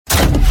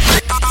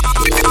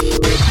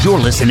You're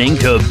listening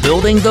to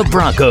Building the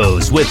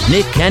Broncos with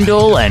Nick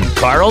Kendall and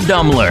Carl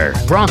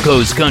Dummler,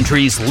 Broncos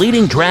Country's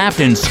leading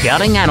draft and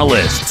scouting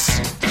analysts.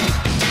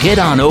 Get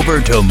on over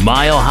to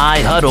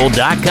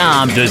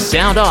milehighhuddle.com to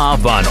sound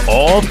off on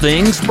all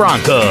things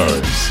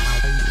Broncos.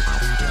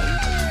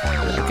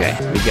 Okay,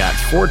 we got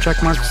 4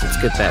 check marks.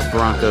 Let's get that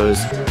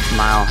Broncos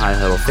Mile High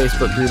Huddle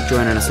Facebook group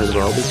joining us as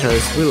well,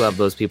 because we love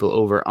those people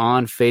over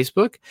on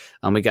Facebook.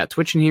 We got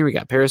Twitch in here. We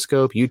got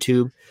Periscope,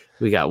 YouTube.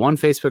 We got one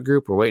Facebook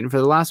group. We're waiting for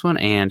the last one,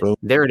 and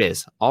there it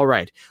is. All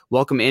right.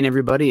 Welcome in,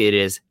 everybody. It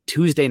is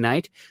Tuesday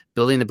night.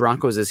 Building the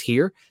Broncos is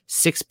here,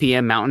 6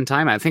 p.m. Mountain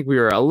Time. I think we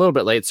were a little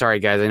bit late. Sorry,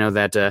 guys. I know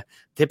that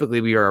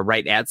typically we are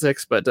right at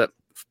 6, but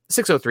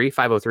 6:03,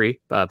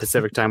 5:03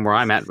 Pacific Time where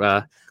I'm at.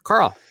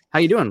 Carl, how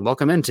you doing?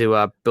 Welcome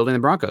into Building the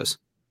Broncos.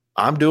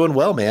 I'm doing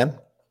well, man.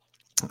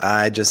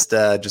 I just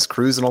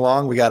cruising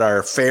along. We got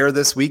our fair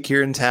this week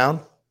here in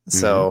town,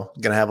 so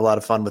gonna have a lot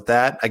of fun with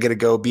that. I get to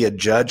go be a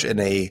judge in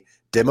a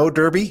demo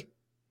derby,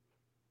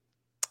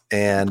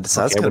 and so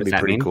that's gonna be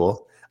pretty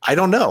cool. I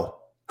don't know.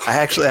 I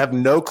actually have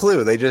no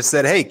clue. They just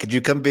said, "Hey, could you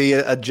come be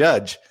a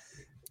judge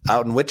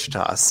out in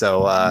Wichita?"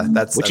 So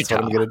that's what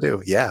I'm gonna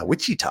do. Yeah,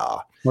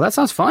 Wichita. Well, that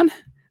sounds fun.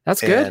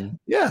 That's good. And,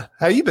 yeah.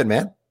 How you been,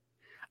 man?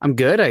 I'm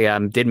good. I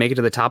did make it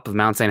to the top of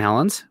Mount St.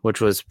 Helens, which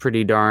was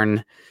pretty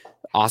darn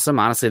awesome.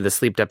 Honestly, the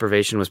sleep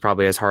deprivation was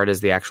probably as hard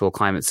as the actual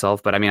climb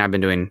itself. But I mean, I've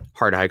been doing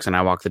hard hikes and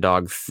I walk the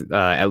dog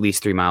at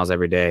least 3 miles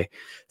every day.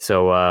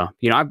 So,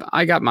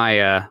 I got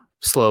my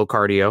slow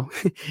cardio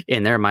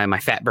in there, my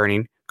fat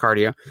burning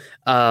cardio.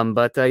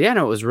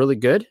 It was really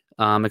good.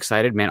 I'm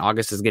excited, man.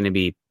 August is going to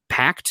be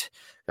packed.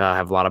 I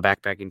have a lot of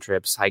backpacking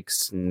trips,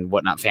 hikes and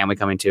whatnot, family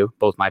coming too,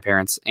 both my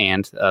parents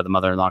and the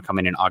mother-in-law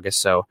coming in August.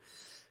 So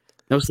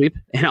no sleep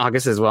in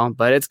August as well,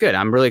 but it's good.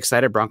 I'm really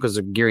excited. Broncos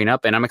are gearing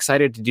up, and I'm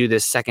excited to do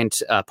this second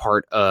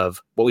part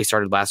of what we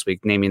started last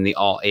week, naming the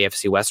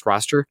All-AFC West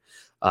roster.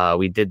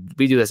 We do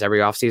this every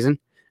offseason,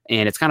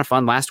 and it's kind of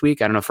fun. Last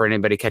week, I don't know for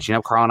anybody catching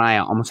up, Carl and I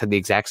almost had the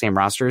exact same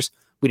rosters.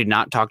 We did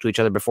not talk to each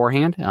other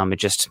beforehand. It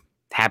just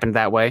happened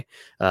that way.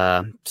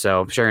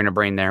 So sharing a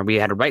brain there. We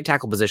had a right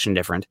tackle position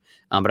different,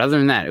 but other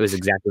than that, it was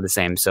exactly the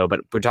same. So, but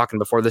we're talking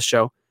before this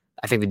show,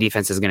 I think the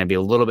defense is going to be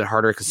a little bit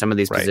harder because some of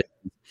these positions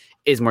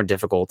is more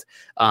difficult.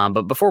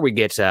 But before we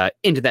get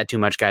into that too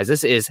much, guys,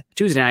 this is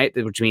Tuesday night,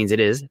 which means it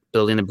is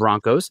Building the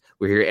Broncos.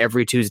 We're here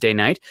every Tuesday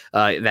night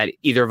that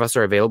either of us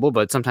are available,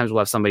 but sometimes we'll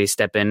have somebody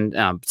step in,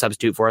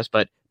 substitute for us,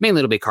 but mainly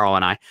it'll be Carl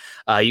and I.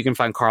 You can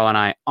find Carl and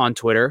I on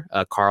Twitter,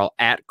 Carl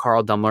at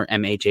Carl Dummler,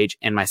 MHH,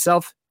 and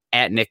myself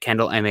at Nick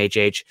Kendall,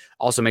 MHH.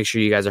 Also, make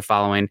sure you guys are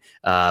following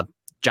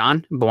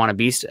John Bawana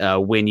Beast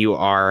when you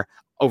are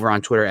over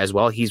on Twitter as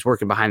well. He's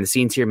working behind the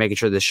scenes here, making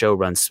sure the show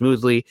runs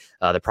smoothly.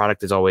 The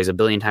product is always a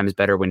billion times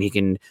better when he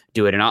can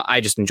do it, and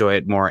I just enjoy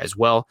it more as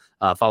well.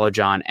 Follow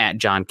John at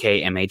John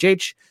K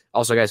MHH.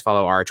 Also, guys,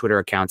 follow our Twitter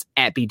accounts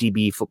at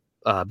BTB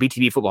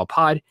Football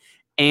Pod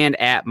and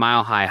at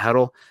Mile High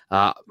Huddle.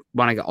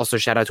 Want to also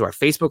shout out to our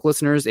Facebook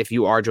listeners. If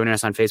you are joining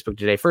us on Facebook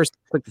today, first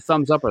click the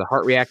thumbs up or the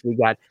heart react. We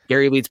got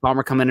Gary Leeds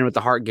Palmer coming in with the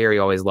heart. Gary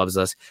always loves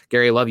us.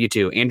 Gary, love you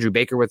too. Andrew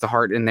Baker with the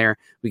heart in there.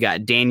 We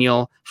got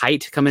Daniel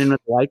Height coming in with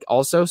the like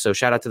also. So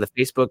shout out to the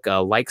Facebook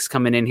likes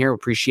coming in here.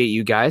 Appreciate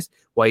you guys.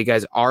 While you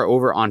guys are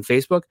over on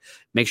Facebook,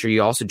 make sure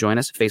you also join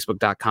us,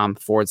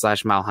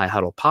 facebook.com/Mile High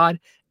Huddle Pod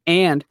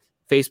and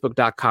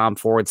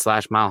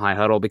facebook.com/Mile High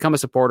Huddle. Become a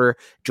supporter,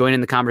 join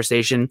in the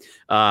conversation.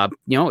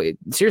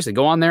 Seriously,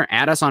 go on there,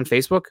 add us on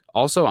Facebook,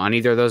 also on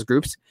either of those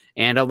groups,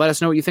 and let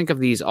us know what you think of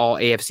these all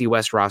AFC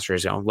West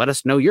rosters. Let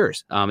us know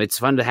yours. It's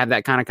fun to have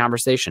that kind of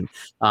conversation.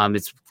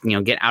 It's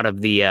get out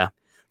of the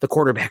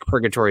quarterback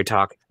purgatory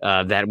talk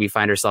that we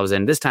find ourselves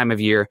in this time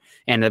of year,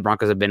 and the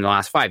Broncos have been in the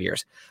last 5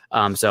 years.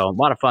 So a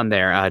lot of fun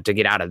there to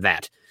get out of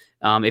that.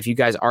 If you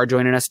guys are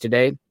joining us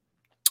today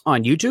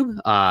on YouTube,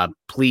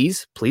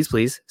 please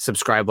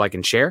subscribe, like,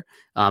 and share.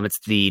 It's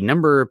the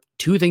number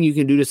 2 thing you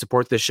can do to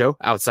support this show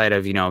outside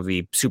of, the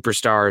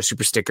superstar,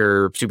 super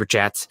sticker, super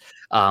chats.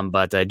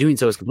 But doing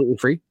so is completely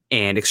free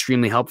and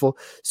extremely helpful.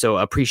 So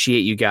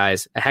appreciate you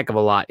guys a heck of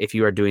a lot if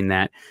you are doing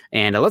that.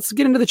 And let's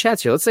get into the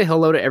chats here. Let's say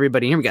hello to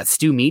everybody here. We got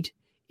Stu Meat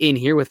in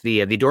here with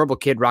the adorable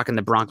kid rocking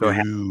the Bronco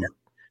hat.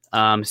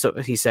 So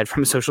he said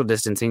from social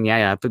distancing,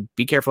 but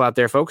be careful out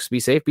there, folks.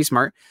 Be safe, be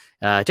smart.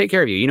 Take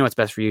care of you. You know what's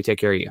best for you. Take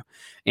care of you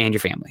and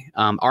your family.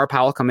 R.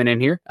 Powell coming in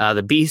here.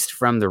 The Beast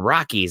from the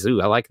Rockies.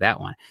 Ooh, I like that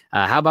one.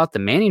 How about the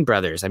Manning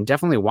brothers? I'm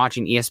definitely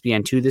watching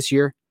ESPN2 this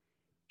year.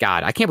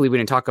 God, I can't believe we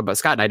didn't talk about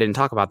Scott and I didn't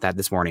talk about that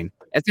this morning.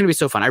 It's going to be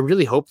so fun. I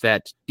really hope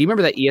that. Do you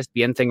remember that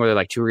ESPN thing where they're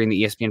like touring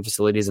the ESPN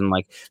facilities and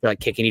they're like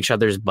kicking each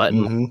other's butt?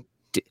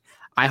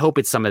 I hope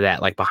it's some of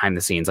that, like behind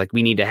the scenes. Like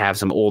we need to have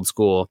some old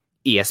school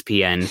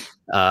ESPN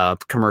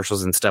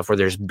commercials and stuff where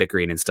there's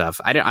bickering and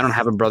stuff. I don't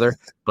have a brother,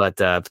 but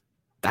I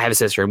have a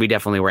sister, and we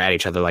definitely were at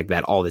each other like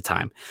that all the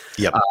time.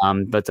 Yep.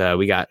 But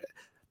we got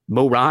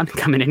Bo Ron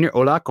coming in here.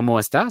 Hola, ¿cómo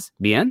estás?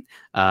 Bien.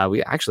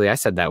 I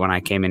said that when I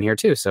came in here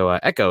too. So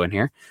Echo in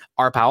here.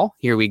 R. Powell,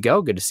 here we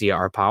go. Good to see you,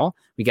 R. Powell.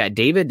 We got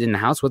David in the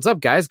house. What's up,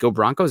 guys? Go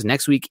Broncos.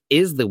 Next week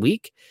is the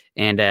week.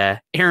 And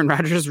Aaron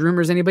Rodgers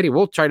rumors, anybody?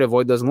 We'll try to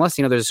avoid those unless,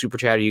 there's a super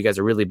chat or you guys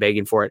are really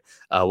begging for it.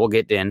 We'll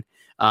get in.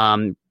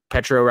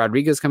 Petro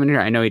Rodriguez coming here.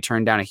 I know he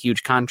turned down a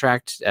huge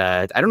contract.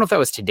 I don't know if that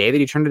was today that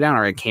he turned it down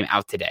or it came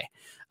out today.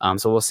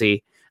 So we'll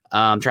see.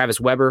 Travis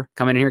Weber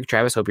coming in here.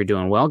 Travis, hope you're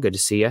doing well. Good to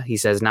see you. He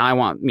says, now I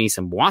want me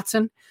some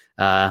Watson.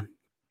 I'm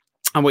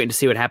waiting to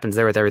see what happens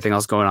there with everything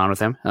else going on with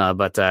him.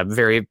 But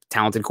very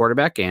talented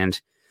quarterback. And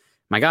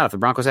my God, if the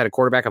Broncos had a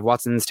quarterback of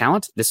Watson's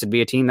talent, this would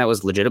be a team that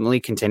was legitimately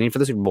contending for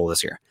the Super Bowl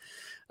this year.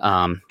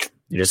 It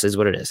just is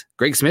what it is.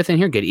 Greg Smith in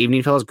here. Good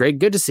evening, fellas. Greg,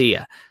 good to see you.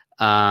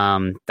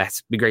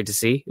 That's be great to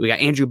see. We got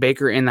Andrew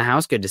Baker in the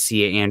house. Good to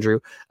see you,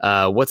 Andrew.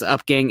 What's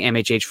up, gang?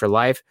 MHH for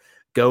life.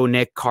 Go,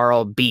 Nick,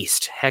 Carl,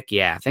 Beast. Heck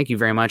yeah. Thank you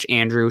very much,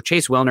 Andrew.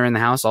 Chase Wellner in the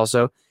house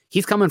also.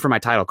 He's coming for my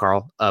title,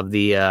 Carl, of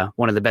the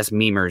one of the best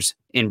memers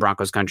in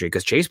Broncos country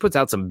because Chase puts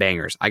out some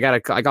bangers. I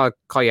gotta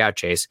call you out,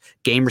 Chase.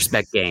 Game,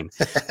 respect, game.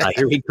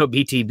 Here we go,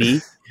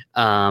 BTB.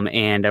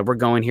 And we're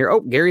going here. Oh,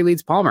 Gary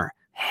Leeds Palmer.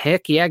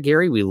 Heck yeah,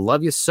 Gary. We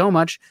love you so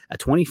much. A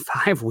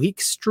 25-week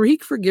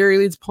streak for Gary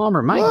Leeds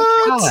Palmer. My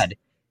God.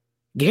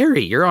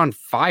 Gary, you're on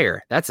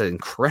fire. That's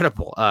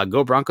incredible.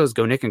 Go Broncos,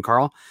 go Nick and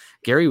Carl.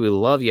 Gary, we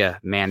love you,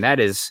 man.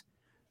 That's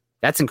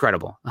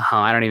incredible.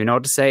 I don't even know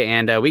what to say.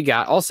 And we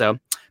got also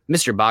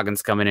Mr.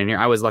 Boggins coming in here.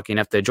 I was lucky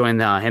enough to join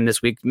him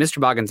this week. Mr.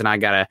 Boggins and I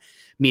got to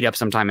meet up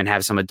sometime and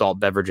have some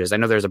adult beverages. I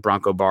know there's a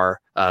Bronco bar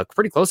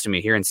pretty close to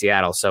me here in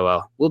Seattle.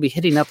 So we'll be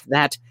hitting up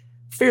that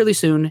fairly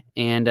soon.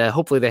 And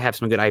hopefully they have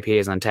some good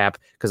IPAs on tap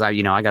because I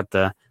got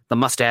the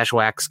mustache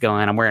wax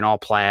going. I'm wearing all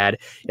plaid,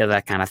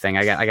 that kind of thing.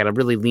 I got to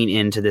really lean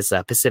into this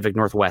Pacific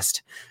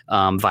Northwest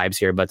vibes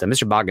here. But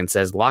Mr. Boggins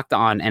says Locked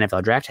On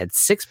NFL Draft had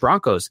 6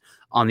 Broncos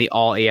on the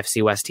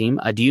All-AFC West team.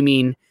 Do you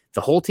mean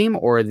the whole team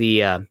or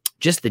the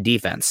just the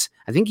defense?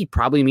 I think he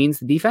probably means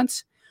the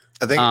defense.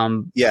 I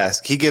think, yes,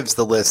 he gives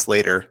the list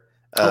later.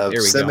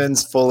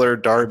 Simmons, Fuller,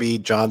 Darby,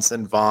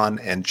 Johnson, Vaughn,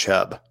 and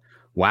Chubb.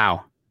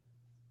 Wow.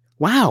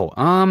 Well,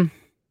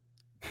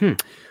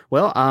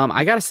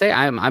 I got to say,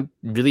 I'm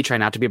really trying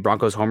not to be a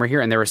Broncos homer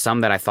here. And there were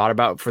some that I thought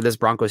about for this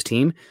Broncos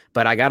team.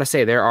 But I got to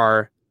say, there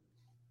are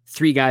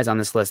 3 guys on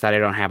this list that I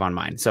don't have on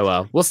mine.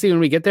 So we'll see when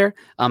we get there.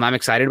 I'm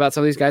excited about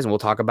some of these guys, and we'll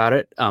talk about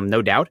it,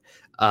 no doubt.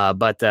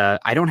 But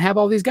I don't have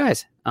all these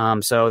guys.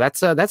 So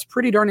that's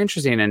pretty darn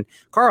interesting. And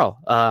Carl,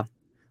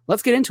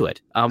 let's get into it.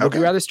 Would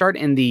you rather start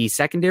in the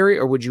secondary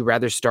or would you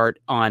rather start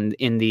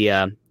in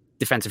the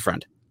defensive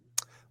front?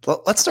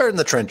 Well, let's start in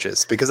the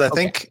trenches because I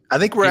think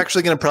we're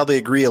actually going to probably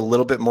agree a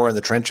little bit more in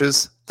the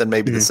trenches than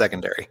maybe the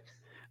secondary.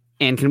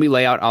 And can we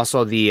lay out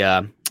also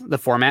the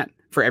format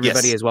for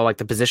everybody as well, like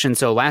the position?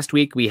 So last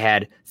week we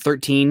had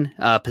 13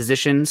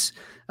 positions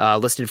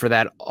listed for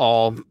that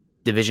all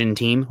division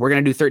team. We're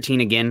going to do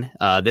 13 again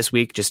this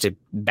week just to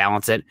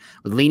balance it,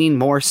 leaning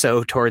more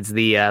so towards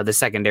the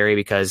secondary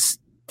because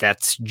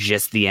that's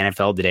just the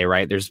NFL today,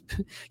 right?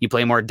 You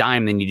play more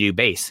dime than you do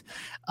base.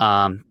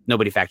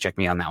 Nobody fact check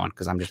me on that one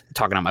because I'm just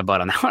talking on my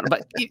butt on that one,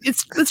 but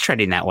it's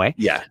trending that way.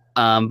 Yeah.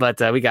 But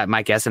we got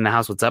Mike S in the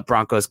house. What's up,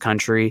 Broncos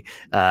country?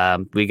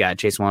 We got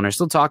Chase Wellner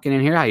still talking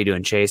in here. How you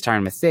doing, Chase?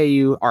 Tyron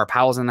Matthew, R.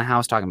 Powell's in the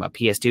house talking about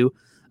PS2.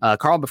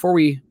 Carl, before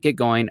we get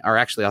going, or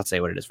actually I'll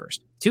say what it is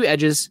first. 2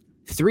 edges,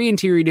 3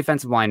 interior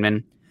defensive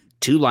linemen,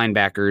 2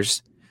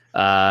 linebackers,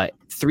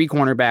 3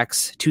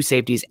 cornerbacks, 2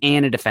 safeties,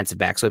 and a defensive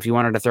back. So if you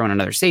wanted to throw in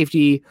another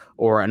safety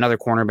or another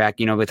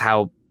cornerback, with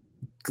how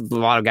a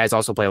lot of guys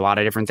also play a lot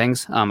of different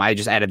things, I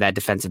just added that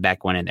defensive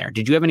back one in there.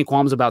 Did you have any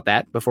qualms about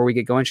that before we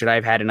get going? Should I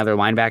have had another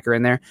linebacker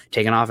in there,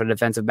 taken off a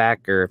defensive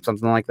back or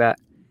something like that?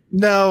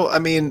 No, I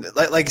mean,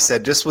 like I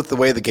said, just with the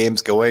way the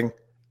game's going,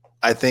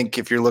 I think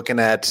if you're looking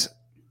at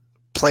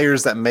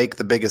players that make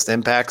the biggest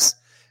impacts,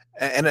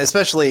 and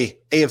especially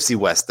AFC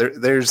West,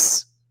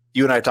 there's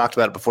you and I talked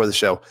about it before the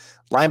show.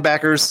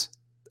 Linebackers,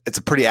 it's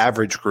a pretty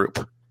average group.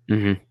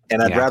 Mm-hmm.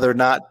 And I'd rather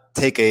not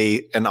take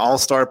an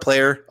all-star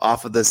player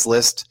off of this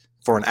list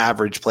for an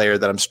average player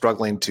that I'm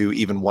struggling to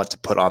even want to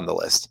put on the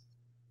list.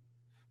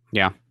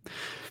 Yeah.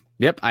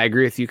 Yep, I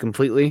agree with you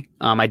completely.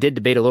 I did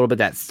debate a little bit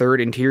that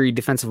third interior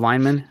defensive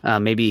lineman,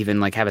 maybe even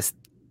like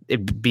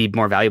it'd be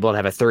more valuable to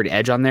have a third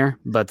edge on there.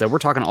 But we're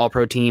talking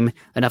all-pro team.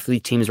 Enough of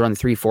these teams run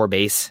 3-4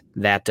 base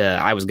that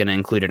I was going to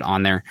include it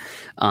on there.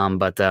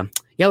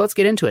 Yeah, let's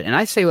get into it. And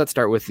I say let's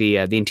start with the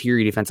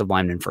interior defensive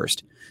lineman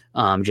first,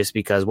 just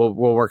because we'll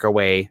work our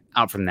way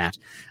out from that.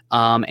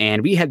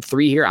 And we had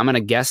 3 here. I'm going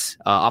to guess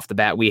off the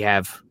bat we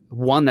have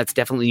one that's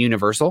definitely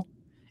universal,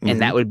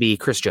 and that would be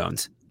Chris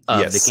Jones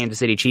of the Kansas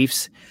City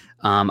Chiefs,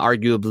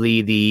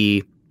 arguably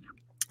the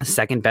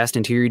second best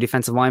interior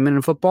defensive lineman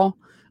in football.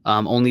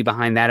 Only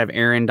behind that of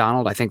Aaron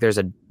Donald. I think there's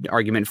an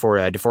argument for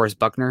DeForest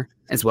Buckner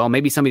as well.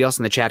 Maybe somebody else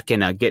in the chat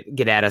can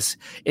get at us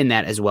in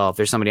that as well if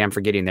there's somebody I'm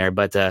forgetting there.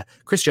 But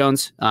Chris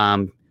Jones,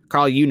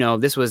 Carl,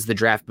 this was the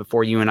draft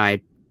before you and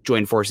I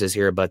join forces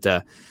here, but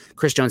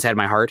Chris Jones had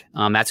my heart.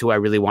 That's who I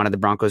really wanted the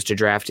Broncos to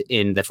draft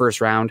in the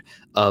first round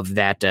of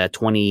that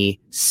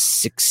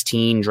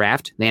 2016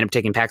 draft. They ended up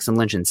taking Paxton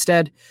Lynch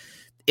instead.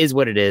 Is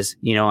what it is.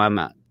 I'm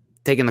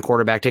taking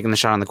the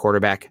shot on the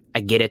quarterback.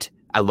 I get it.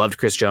 I loved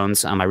Chris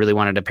Jones. I really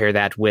wanted to pair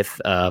that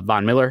with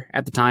Von Miller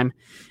at the time.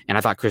 And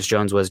I thought Chris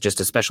Jones was just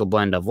a special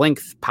blend of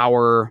length,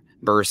 power,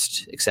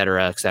 burst, et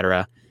cetera, et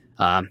cetera.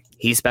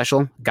 He's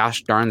special.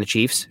 Gosh darn the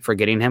Chiefs for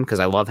getting him because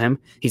I love him.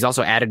 He's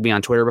also added me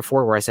on Twitter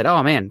before where I said,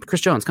 oh, man,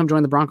 Chris Jones, come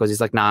join the Broncos.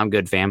 He's like, nah, I'm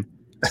good, fam.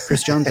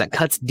 Chris Jones, that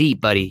cuts deep,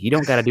 buddy. You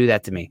don't got to do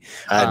that to me.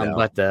 I know.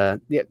 But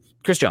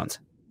Chris Jones,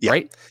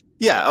 right?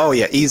 Yeah. Oh,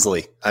 yeah,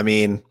 easily. I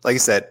mean, like I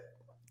said,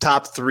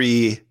 top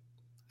 3,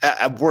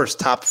 at worst,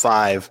 top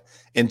 5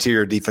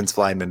 interior defensive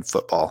lineman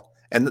football.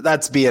 And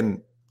that's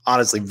being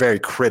honestly very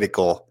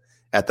critical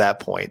at that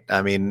point.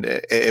 I mean,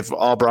 if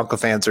all Bronco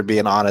fans are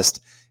being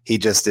honest, he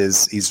just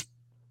is,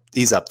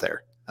 he's up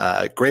there.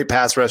 Great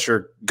pass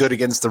rusher, good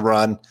against the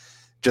run,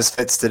 just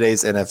fits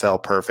today's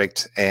NFL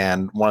perfect.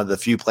 And one of the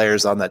few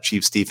players on that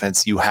Chiefs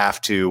defense you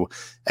have to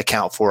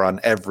account for on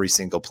every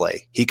single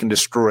play. He can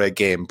destroy a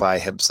game by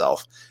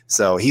himself.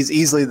 So he's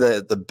easily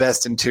the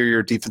best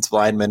interior defensive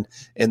lineman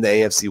in the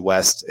AFC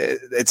West.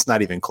 It's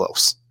not even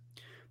close.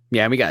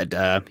 Yeah, we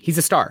got, he's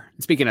a star.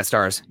 Speaking of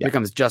stars, Here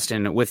comes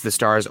Justin with the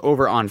stars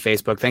over on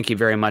Facebook. Thank you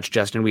very much,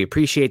 Justin. We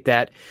appreciate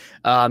that.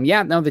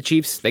 The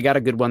Chiefs, they got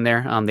a good one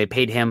there. They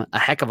paid him a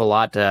heck of a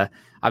lot.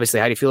 Obviously,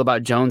 how do you feel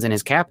about Jones and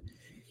his cap?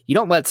 You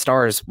don't let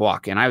stars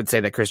walk. And I would say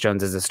that Chris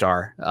Jones is a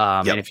star.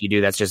 And if you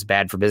do, that's just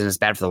bad for business,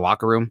 bad for the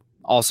locker room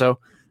also.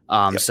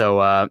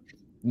 So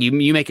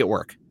you make it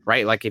work,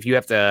 right? Like if you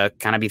have to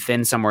kind of be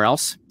thin somewhere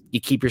else,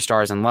 you keep your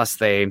stars unless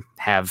they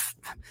have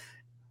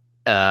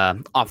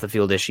off the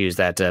field issues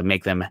that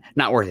make them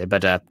not worth it.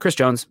 But Chris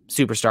Jones,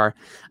 superstar.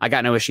 I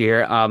got no issue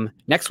here.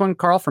 Next one,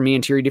 Carl, for me,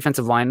 interior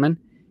defensive lineman,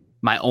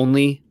 my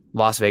only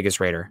Las Vegas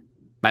Raider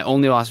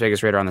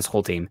on this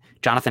whole team,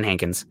 Jonathan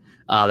Hankins.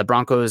 The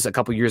Broncos a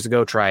couple years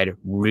ago tried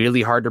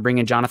really hard to bring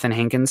in Jonathan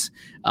Hankins.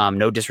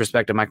 No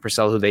disrespect to Mike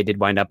Purcell, who they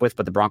did wind up with,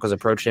 but the Broncos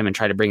approached him and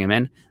tried to bring him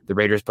in. The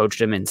Raiders poached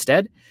him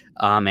instead.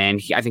 I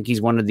think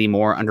he's one of the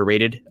more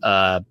underrated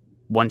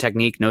one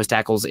technique nose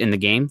tackles in the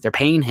game. They're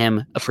paying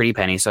him a pretty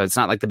penny, so it's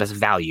not like the best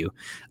value.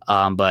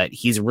 But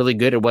he's really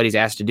good at what he's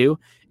asked to do.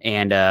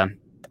 And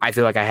I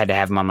feel like I had to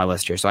have him on my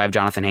list here. So I have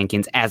Jonathan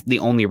Hankins as the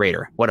only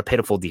Raider. What a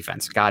pitiful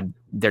defense. God,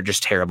 they're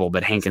just terrible,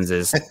 but Hankins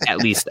is at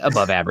least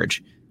above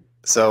average.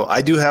 So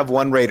I do have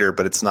one Raider,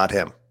 but it's not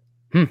him.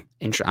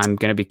 I'm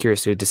going to be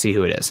curious to see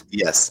who it is.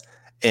 Yes.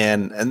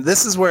 And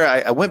this is where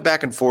I went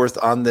back and forth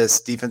on this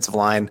defensive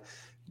line.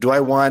 Do I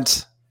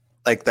want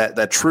like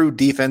that true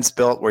defense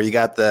built where you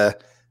got the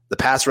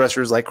pass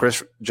rushers like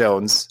Chris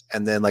Jones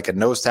and then like a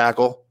nose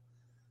tackle?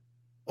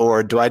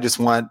 Or do I just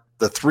want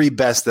the 3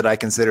 best that I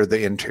consider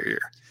the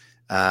interior?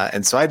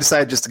 And so I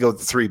decided just to go with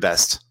the 3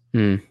 best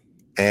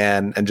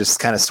and just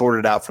kind of sort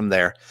it out from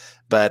there.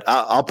 But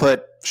I'll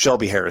put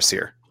Shelby Harris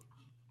here.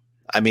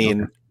 I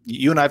mean,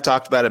 You and I have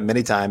talked about it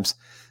many times.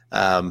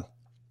 A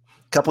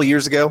couple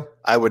years ago,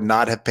 I would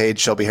not have paid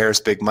Shelby Harris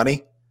big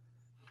money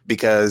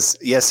because,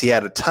 yes, he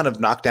had a ton of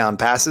knockdown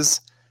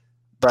passes,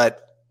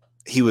 but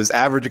he was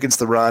average against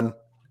the run,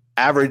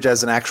 average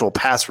as an actual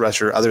pass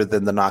rusher other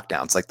than the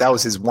knockdowns. Like that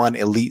was his one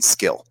elite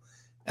skill,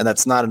 and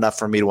that's not enough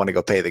for me to want to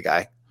go pay the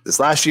guy. This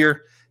last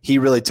year, he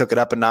really took it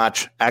up a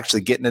notch,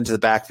 actually getting into the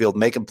backfield,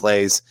 making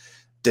plays,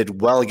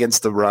 did well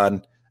against the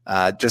run.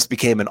 Just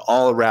became an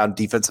all-around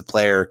defensive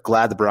player.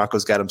 Glad the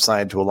Broncos got him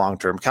signed to a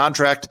long-term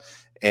contract,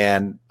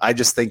 and I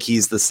just think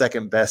he's the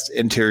second best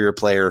interior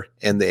player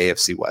in the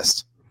AFC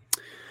West.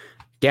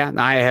 Yeah,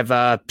 I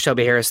have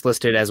Shelby Harris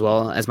listed as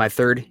well as my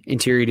 3rd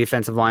interior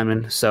defensive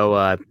lineman,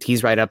 so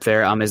he's right up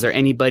there. Is there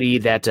anybody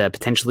that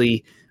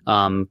potentially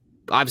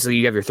obviously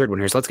you have your 3rd one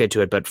here, so let's get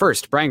to it. But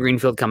first, Brian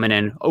Greenfield coming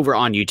in over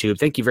on YouTube.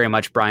 Thank you very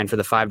much, Brian, for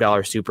the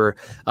 $5 super.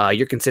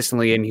 You're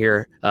consistently in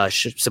here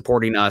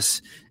supporting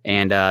us,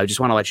 and just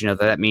want to let you know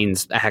that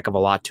means a heck of a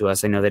lot to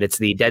us. I know that it's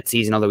the dead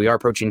season, although we are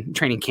approaching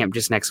training camp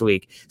just next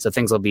week, so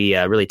things will be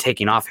really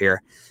taking off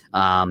here.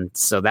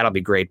 So that'll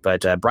be great.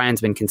 But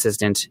Brian's been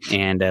consistent,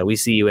 and we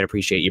see you and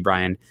appreciate you,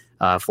 Brian,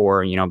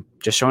 for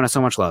just showing us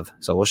so much love.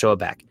 So we'll show it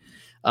back.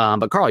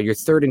 But Carl, your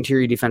 3rd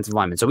interior defensive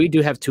lineman. So we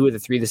do have 2 of the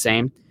 3 the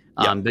same.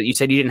 But you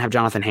said you didn't have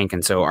Jonathan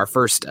Hankins. So our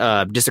first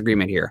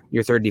disagreement here,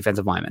 your 3rd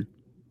defensive lineman.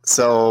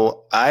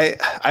 So I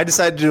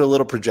decided to do a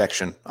little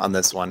projection on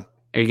this one.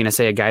 Are you going to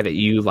say a guy that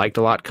you liked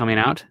a lot coming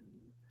out?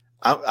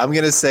 I'm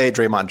going to say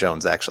Draymond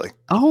Jones, actually.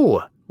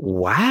 Oh,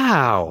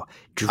 wow.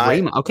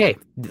 Draymond. Okay.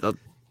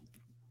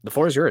 The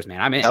floor is yours,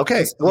 man. I'm in.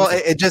 Okay. Well,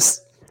 it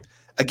just,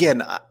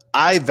 again,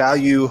 I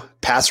value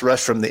pass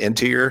rush from the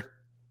interior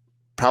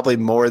probably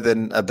more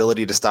than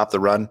ability to stop the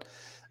run.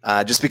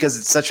 Just because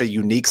it's such a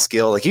unique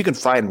skill. Like you can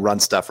find run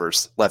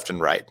stuffers left and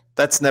right.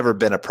 That's never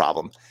been a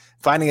problem.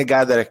 Finding a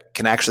guy that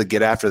can actually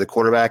get after the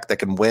quarterback, that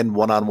can win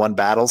one-on-one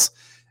battles.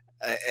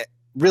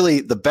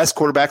 Really, the best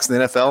quarterbacks in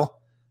the NFL,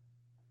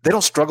 they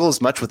don't struggle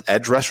as much with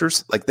edge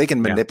rushers. Like they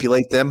can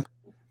manipulate them,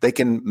 they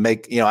can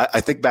make,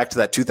 I think back to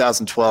that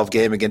 2012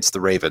 game against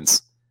the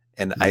Ravens,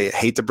 and I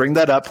hate to bring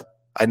that up.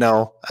 I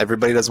know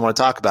everybody doesn't want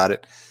to talk about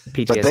it,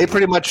 PTSD. But they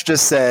pretty much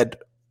just said,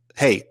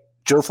 hey,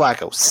 Joe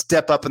Flacco,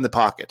 step up in the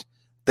pocket.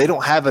 They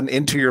don't have an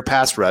interior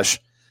pass rush.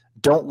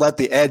 Don't let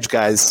the edge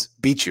guys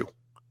beat you.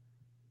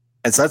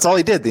 And so that's all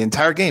he did the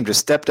entire game,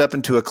 just stepped up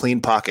into a clean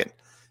pocket.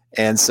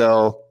 And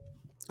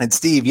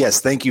Steve,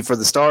 yes, thank you for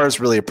the stars.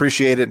 Really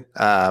appreciate it.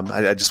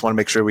 I just want to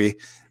make sure we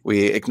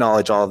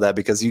acknowledge all of that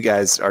because you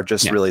guys are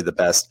just really the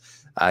best.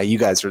 You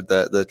guys are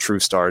the true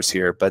stars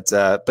here. But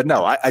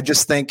no, I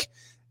just think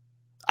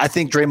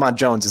Draymond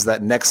Jones is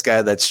that next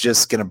guy that's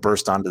just going to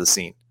burst onto the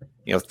scene.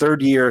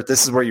 Third year,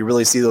 this is where you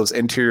really see those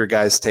interior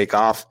guys take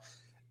off.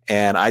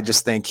 And I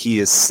just think he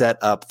is set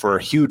up for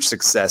a huge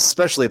success,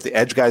 especially if the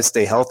edge guys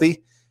stay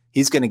healthy.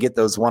 He's going to get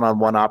those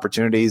one-on-one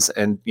opportunities.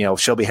 And,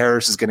 Shelby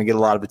Harris is going to get a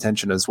lot of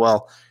attention as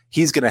well.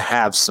 He's going to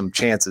have some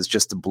chances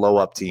just to blow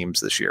up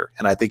teams this year.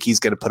 And I think he's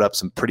going to put up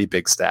some pretty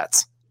big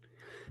stats.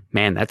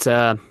 Man, that's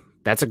a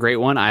great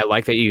one. I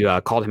like that you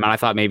called him out. I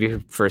thought maybe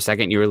for a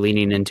second you were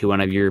leaning into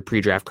one of your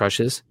pre-draft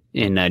crushes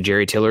in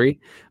Jerry Tillery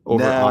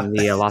over on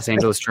the Los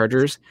Angeles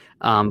Chargers.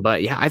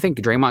 But yeah, I think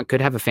Draymond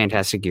could have a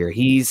fantastic year.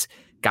 He's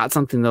got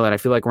something though that I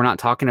feel like we're not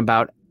talking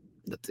about.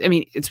 I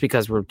mean, it's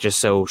because we're just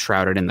so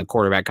shrouded in the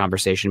quarterback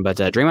conversation, but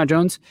Draymond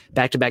Jones,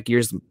 back-to-back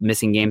years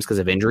missing games because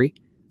of injury.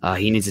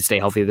 He needs to stay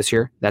healthy this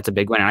year. That's a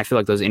big one. And I feel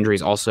like those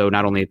injuries also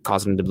not only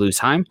caused him to lose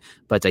time,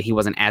 but he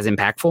wasn't as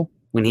impactful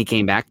when he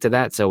came back to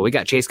that. So we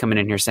got Chase coming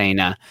in here saying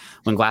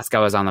when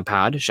Glasgow was on the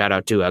pod, shout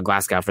out to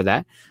Glasgow for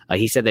that.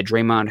 He said that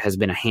Draymond has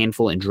been a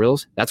handful in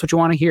drills. That's what you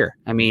want to hear.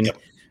 I mean,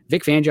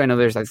 Vic Fangio, I know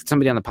there's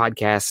somebody on the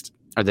podcast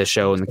or the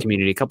show in the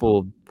community a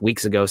couple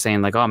weeks ago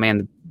saying like, oh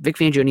man, Vic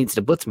Fangio needs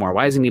to blitz more.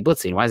 Why isn't he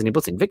blitzing? Why isn't he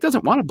blitzing? Vic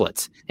doesn't want to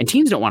blitz, and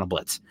teams don't want to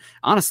blitz.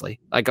 Honestly,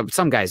 like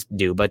some guys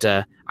do, but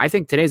I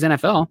think today's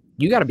NFL,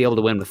 you got to be able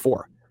to win with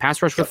 4.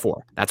 Pass rush with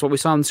 4. That's what we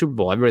saw in the Super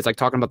Bowl. Everybody's like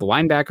talking about the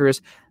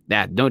linebackers.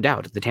 That no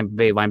doubt, the Tampa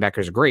Bay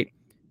linebackers are great.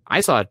 I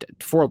saw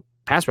 4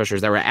 pass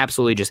rushers that were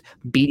absolutely just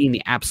beating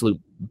the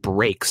absolute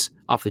brakes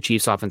off the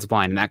Chiefs' offensive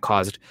line, and that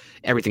caused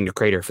everything to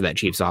crater for that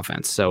Chiefs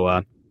offense. So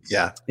if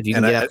you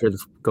can get after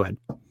go ahead.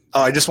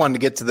 Oh, I just wanted to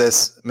get to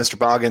this. Mr.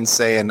 Boggins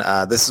saying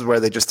this is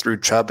where they just threw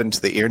Chubb into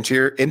the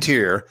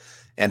interior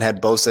and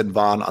had Bosa and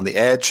Vaughn on the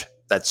edge.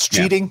 That's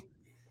cheating.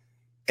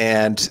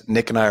 Yeah. And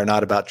Nick and I are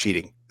not about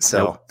cheating.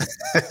 So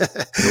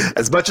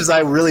as much as I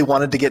really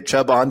wanted to get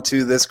Chubb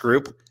onto this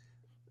group,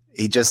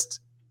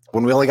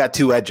 when we only got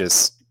 2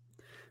 edges,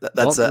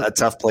 that's a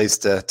tough place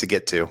to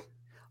get to.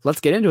 Let's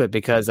get into it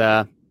because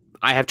I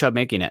have Chubb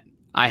making it.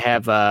 I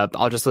have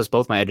I'll just list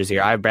both my edges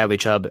here. I have Bradley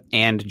Chubb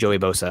and Joey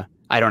Bosa.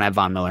 I don't have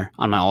Von Miller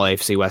on my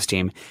All-AFC West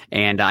team.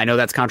 And I know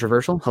that's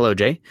controversial. Hello,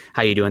 Jay.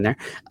 How you doing there?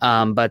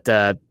 But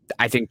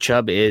I think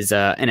Chubb is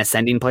an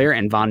ascending player,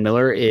 and Von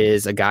Miller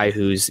is a guy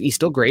he's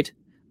still great,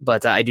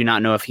 but I do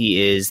not know if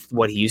he is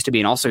what he used to be.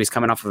 And also he's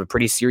coming off of a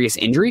pretty serious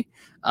injury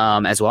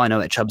as well. I know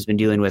that Chubb's been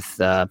dealing with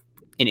an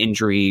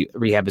injury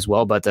rehab as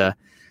well, but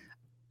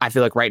I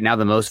feel like right now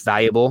the most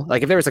valuable,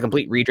 like if there was a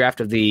complete redraft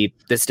of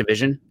this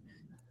division,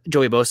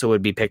 Joey Bosa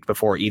would be picked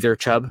before either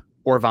Chubb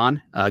or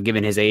Vaughn,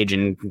 given his age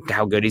and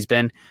how good he's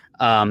been.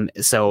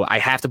 So I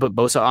have to put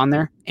Bosa on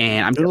there.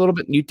 And I'm doing a little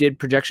bit. You did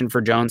projection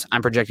for Jones.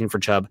 I'm projecting for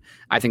Chubb.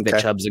 I think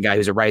that Chubb's a guy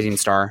who's a rising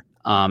star.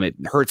 It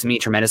hurts me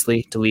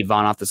tremendously to leave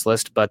Vaughn off this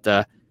list, but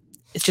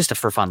it's just a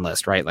for fun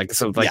list, right?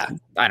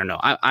 I don't know.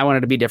 I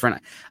wanted to be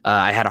different.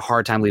 I had a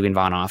hard time leaving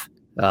Vaughn off,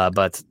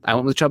 but I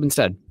went with Chubb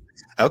instead.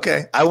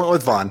 Okay. I went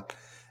with Vaughn.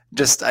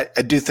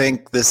 I do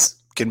think this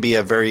can be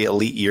a very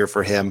elite year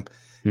for him.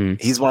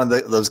 He's one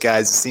of those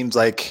guys. It seems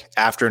like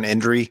after an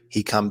injury,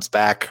 he comes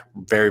back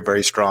very,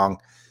 very strong.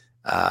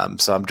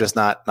 So I'm just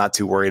not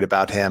too worried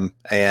about him.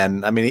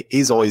 And I mean,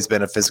 he's always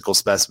been a physical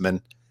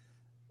specimen.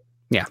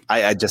 Yeah,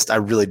 I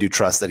really do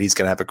trust that he's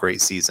going to have a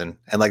great season.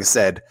 And like I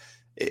said,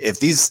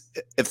 if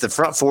the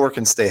front 4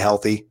 can stay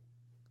healthy,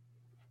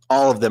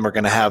 all of them are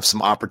going to have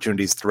some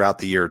opportunities throughout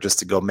the year just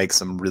to go make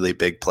some really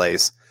big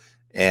plays.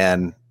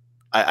 And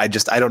I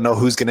don't know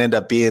who's going to end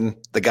up being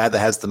the guy that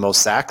has the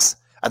most sacks.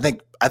 I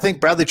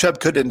think Bradley Chubb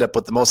could end up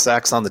with the most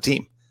sacks on the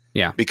team.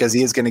 Yeah, because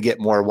he is going to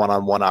get more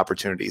one-on-one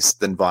opportunities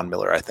than Von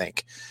Miller, I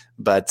think.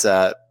 But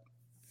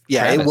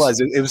Travis.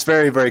 It was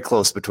very, very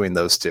close between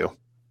those two.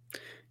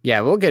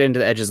 Yeah, we'll get into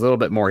the edges a little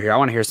bit more here. I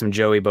want to hear some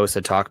Joey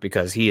Bosa talk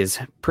because he is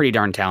pretty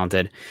darn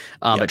talented.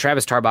 But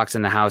Travis Tarbox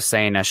in the house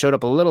saying, I showed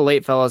up a little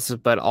late, fellas,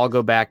 but I'll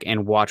go back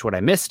and watch what I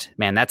missed.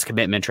 Man, that's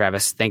commitment,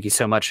 Travis. Thank you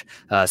so much.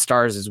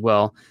 Stars as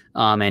well.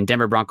 And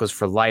Denver Broncos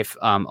for life.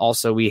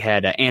 Also, we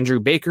had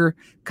Andrew Baker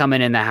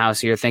coming in the house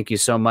here. Thank you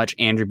so much,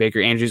 Andrew Baker.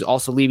 Andrew's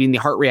also leaving the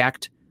Heart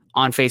React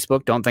on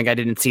Facebook. Don't think I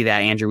didn't see that,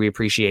 Andrew. We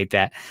appreciate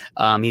that.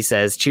 He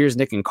says, cheers,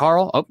 Nick and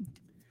Carl. Oh,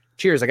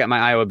 cheers. I got my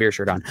Iowa beer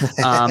shirt on.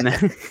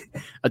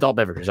 Adult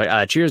beverages.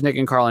 Cheers, Nick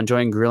and Carl.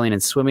 Enjoying grilling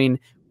and swimming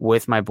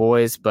with my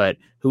boys. But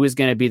who is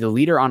going to be the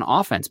leader on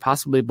offense?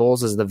 Possibly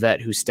Bowles is the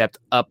vet who stepped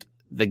up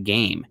the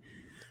game.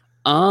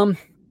 It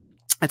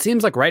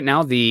seems like right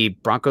now the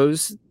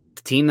Broncos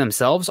team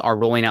themselves are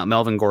rolling out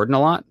Melvin Gordon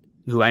a lot,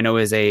 who I know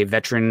is a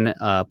veteran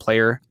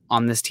player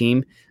on this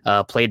team,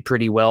 played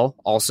pretty well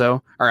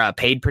also, or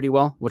paid pretty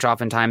well, which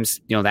oftentimes,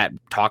 that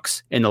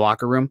talks in the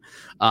locker room.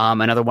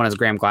 Another one is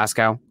Graham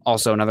Glasgow,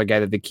 also another guy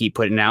that they keep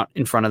putting out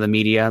in front of the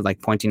media,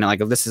 like pointing out, like,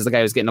 this is the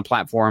guy who's getting a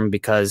platform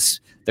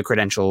because the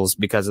credentials,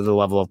 because of the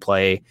level of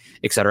play,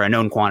 et cetera, a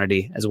known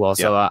quantity as well. Yep.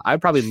 So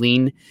I'd probably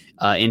lean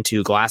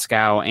into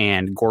Glasgow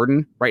and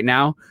Gordon right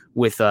now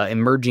with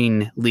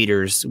emerging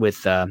leaders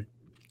with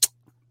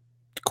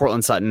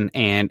Cortland Sutton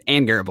and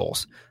Garrett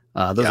Bowles.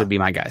 Those would be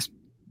my guys.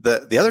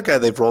 The other guy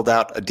they've rolled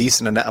out a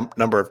decent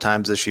number of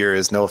times this year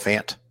is Noah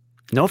Fant.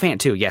 Noah Fant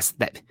too, yes.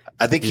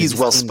 I think he's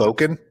well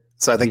spoken,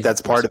 so I think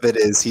that's part of it.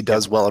 Is he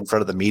does well in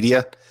front of the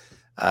media.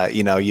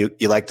 You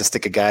like to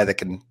stick a guy that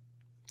can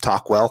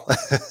talk well,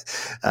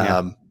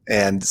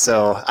 and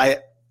so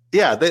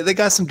they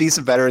got some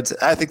decent veterans.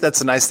 I think that's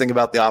the nice thing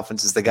about the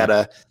offense is they got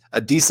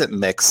a decent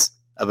mix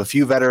of a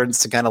few veterans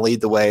to kind of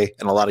lead the way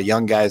and a lot of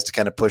young guys to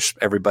kind of push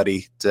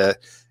everybody to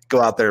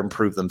go out there and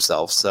prove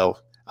themselves. So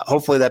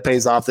hopefully that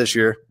pays off this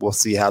year. We'll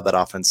see how that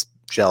offense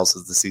gels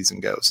as the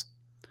season goes.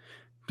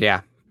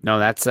 Yeah, no,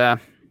 that's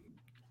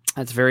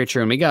very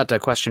true. And we got a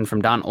question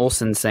from Don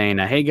Olson saying,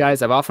 hey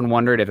guys, I've often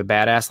wondered if a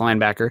badass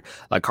linebacker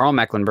like Carl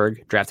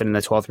Mecklenburg, drafted in the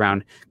 12th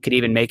round, could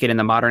even make it in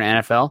the modern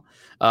NFL.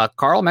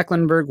 Carl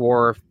Mecklenburg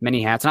wore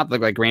many hats, not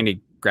like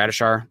Randy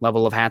Gradishar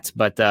level of hats,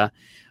 but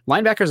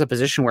linebacker is a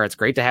position where it's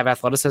great to have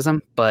athleticism,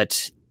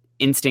 but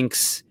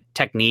instincts,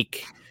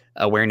 technique,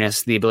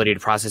 awareness, the ability to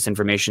process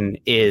information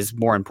is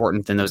more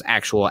important than those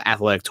actual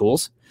athletic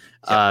tools.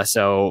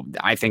 So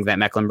I think that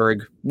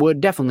Mecklenburg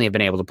would definitely have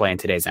been able to play in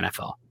today's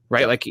NFL,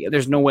 right? Like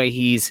there's no way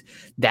he's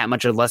that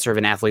much of lesser of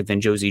an athlete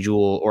than Josie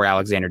Jewell or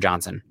Alexander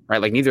Johnson,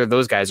 right? Like neither of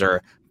those guys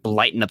are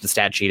lighting up the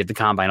stat sheet at the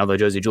combine, although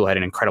Josie Jewell had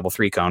an incredible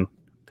 3-cone.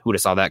 Who would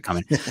have saw that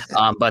coming?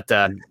 But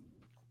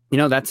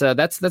that's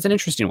an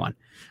interesting one.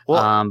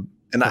 Well,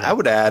 and I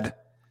would add,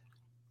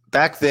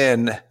 back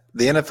then,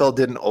 the NFL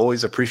didn't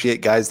always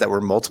appreciate guys that were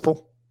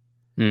multiple.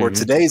 Mm-hmm. Or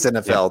today's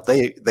NFL,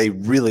 they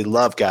really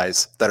love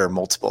guys that are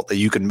multiple, that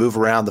you can move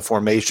around the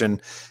formation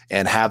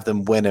and have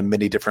them win in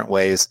many different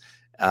ways.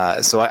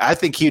 So I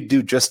think he'd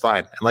do just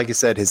fine. And like you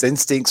said, his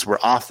instincts were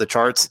off the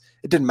charts.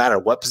 It didn't matter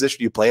what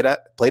position you played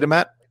him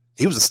at.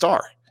 He was a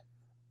star.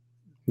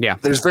 Yeah.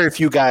 There's very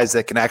few guys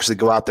that can actually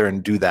go out there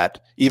and do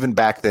that, even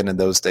back then in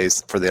those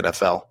days for the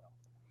NFL.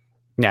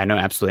 Yeah, no,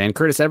 absolutely. And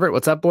Curtis Everett,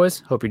 what's up,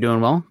 boys? Hope you're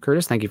doing well.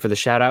 Curtis, thank you for the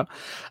shout out.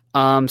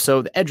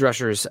 So the edge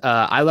rushers,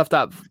 I left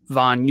off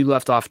Vaughn, you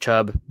left off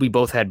Chubb. We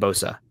both had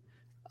Bosa.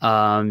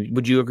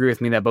 Would you agree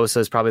with me that Bosa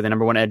is probably the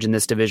number one edge in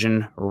this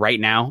division right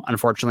now,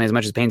 unfortunately, as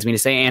much as it pains me to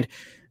say? And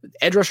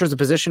edge rusher is a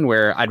position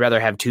where I'd rather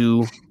have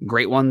two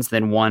great ones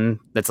than one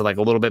that's like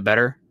a little bit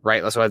better,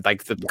 right? So I'd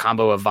like the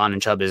combo of Vaughn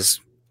and Chubb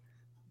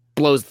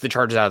blows the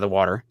Chargers out of the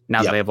water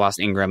now that they've lost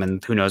Ingram,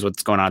 and who knows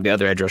what's going on at the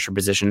other edge rusher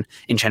position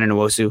in Uchenna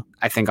Nwosu,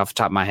 I think off the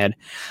top of my head.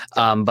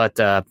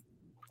 But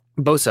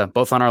Bosa,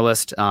 both on our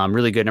list,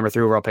 really good number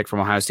 3 overall pick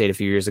from Ohio State a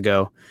few years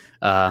ago.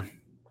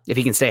 If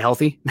he can stay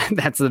healthy,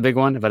 that's the big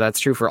one, but that's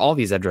true for all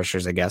these edge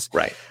rushers, I guess.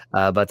 Right.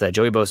 But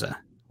Joey Bosa,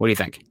 what do you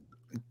think?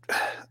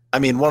 I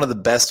mean, one of the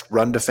best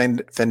run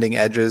defending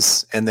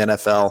edges in the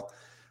NFL.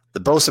 The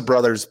Bosa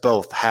brothers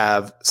both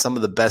have some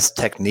of the best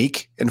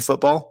technique in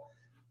football.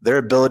 Their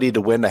ability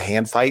to win a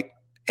hand fight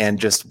and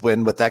just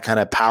win with that kind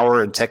of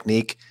power and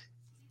technique,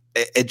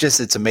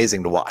 it's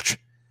amazing to watch.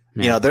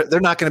 Yeah. You know, they're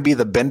not going to be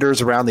the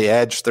benders around the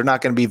edge. They're not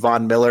going to be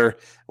Von Miller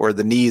or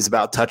the knees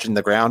about touching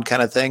the ground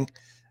kind of thing,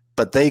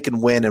 but they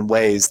can win in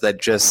ways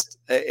that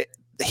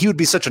he would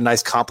be such a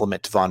nice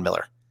compliment to Von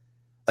Miller.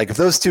 Like if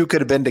those two could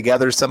have been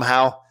together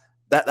somehow,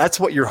 that's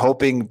what you're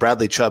hoping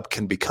Bradley Chubb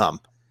can become,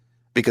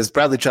 because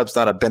Bradley Chubb's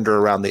not a bender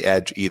around the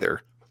edge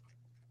either.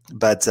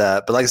 But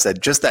like I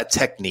said, just that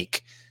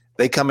technique.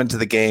 They come into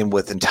the game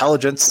with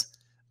intelligence.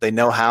 They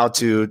know how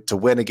to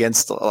win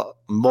against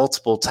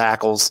multiple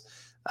tackles.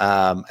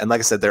 And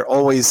like I said, they're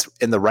always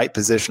in the right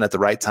position at the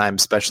right time,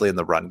 especially in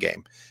the run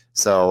game.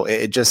 So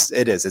it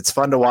is. It's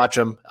fun to watch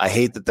them. I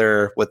hate that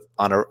they're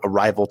on a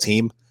rival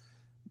team,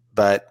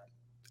 but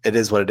it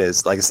is what it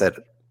is. Like I said,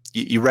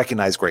 you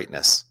recognize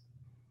greatness.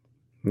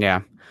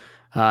 Yeah.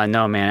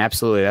 No, man,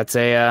 absolutely.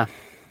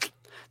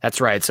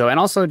 That's right. So, and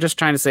also just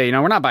trying to say,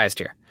 we're not biased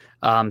here.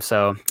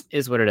 So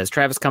is what it is.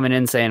 Travis coming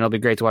in saying it'll be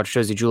great to watch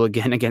Josie Jewell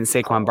again against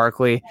Saquon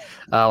Barkley.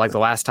 Like the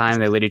last time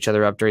they lit each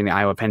other up during the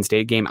Iowa Penn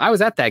State game. I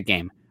was at that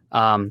game.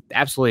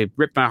 Absolutely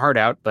ripped my heart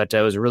out, but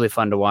it was really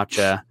fun to watch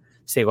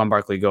Saquon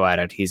Barkley go at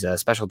it. He's a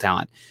special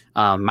talent.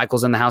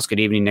 Michael's in the house. Good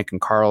evening, Nick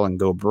and Carl, and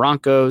go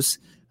Broncos.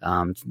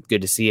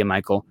 Good to see you,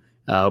 Michael.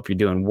 Hope you're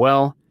doing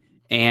well.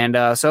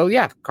 And so,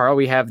 yeah, Carl,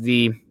 we have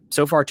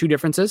so far 2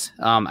 differences.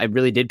 It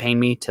really did pain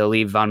me to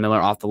leave Von Miller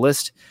off the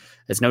list.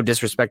 It's no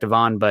disrespect to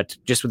Von, but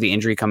just with the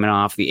injury coming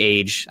off, the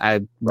age,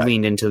 I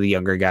leaned into the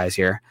younger guys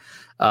here.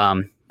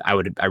 I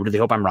really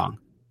hope I'm wrong.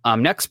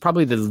 Next,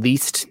 probably the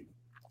least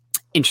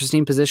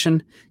interesting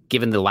position,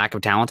 given the lack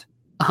of talent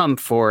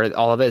for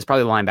all of it, is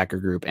probably the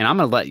linebacker group. And I'm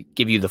going to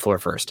give you the floor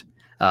first.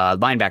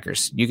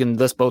 Linebackers, you can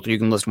list both or you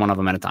can list one of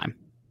them at a time.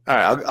 All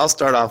right, I'll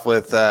start off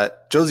with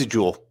Josie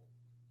Jewell.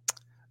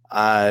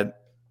 Of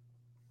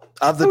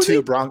the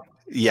two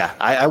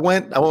I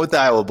went with the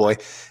Iowa boy.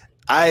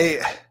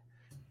 I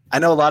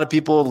know a lot of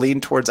people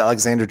lean towards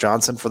Alexander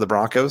Johnson for the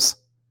Broncos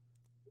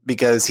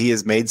because he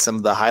has made some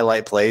of the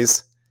highlight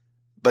plays.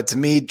 But to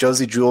me,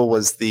 Josie Jewell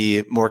was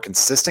the more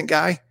consistent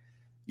guy.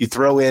 You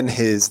throw in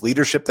his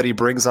leadership that he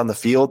brings on the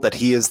field, that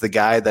he is the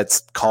guy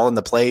that's calling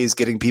the plays,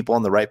 getting people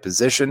in the right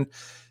position.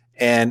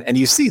 And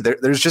you see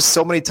there's just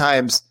so many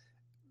times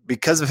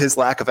because of his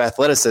lack of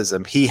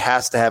athleticism, he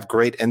has to have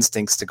great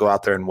instincts to go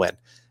out there and win.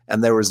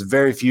 And there was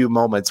very few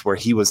moments where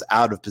he was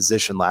out of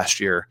position last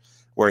year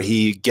where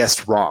he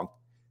guessed wrong.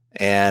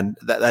 And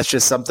that's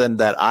just something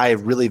that I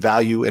really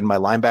value in my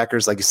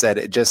linebackers. Like you said,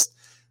 it just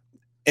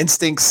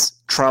instincts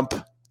trump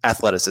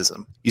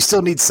athleticism. You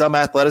still need some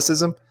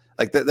athleticism.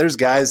 Like there's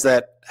guys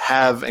that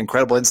have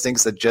incredible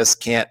instincts that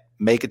just can't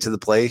make it to the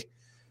play.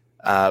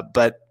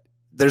 But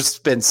there's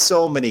been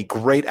so many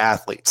great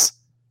athletes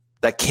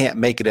that can't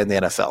make it in the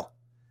NFL.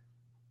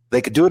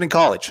 They could do it in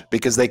college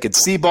because they could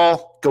see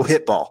ball, go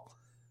hit ball.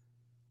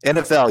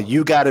 NFL,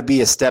 you got to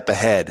be a step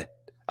ahead.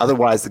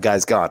 Otherwise, the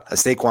guy's gone. A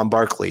Saquon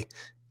Barkley,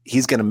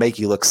 he's going to make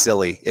you look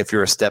silly if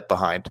you're a step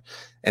behind.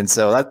 And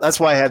so that's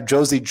why I have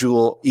Josie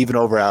Jewell even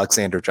over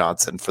Alexander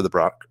Johnson for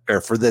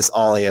for this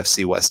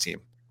All-AFC West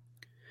team.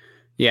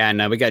 Yeah,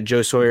 and we got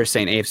Joe Sawyer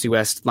saying AFC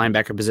West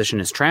linebacker position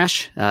is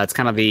trash. It's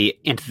kind of the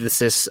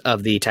antithesis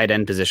of the tight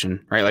end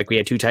position, right? Like we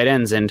had two tight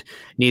ends, and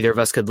neither of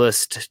us could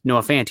list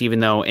Noah Fant, even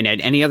though in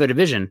any other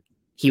division,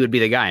 he would be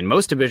the guy. In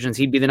most divisions,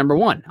 he'd be the number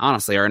one,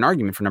 honestly, or an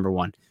argument for number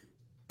one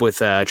with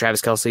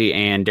Travis Kelce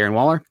and Darren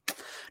Waller.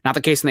 Not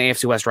the case in the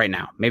AFC West right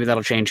now. Maybe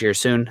that'll change here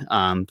soon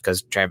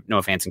because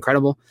Noah Fant's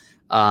incredible,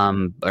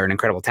 or an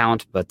incredible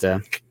talent, but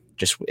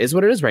just is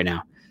what it is right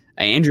now.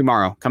 Andrew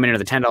Morrow coming into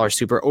the $10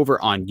 super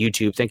over on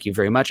YouTube. Thank you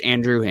very much,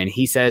 Andrew. And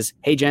he says,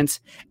 hey, gents,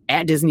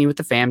 at Disney with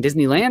the fam,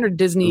 Disneyland or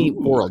Disney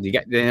World? You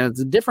got there's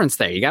a difference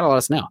there. You got to let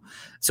us know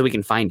so we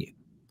can find you.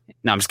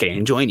 No, I'm just kidding.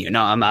 Enjoying you.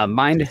 No, I'm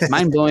mind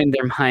blowing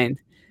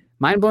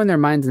their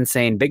minds and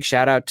saying big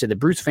shout out to the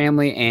Bruce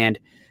family and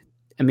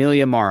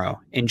Amelia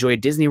Morrow. Enjoy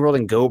Disney World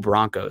and go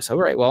Broncos. All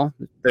right. Well,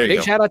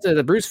 big shout out to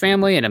the Bruce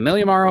family and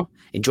Amelia Morrow.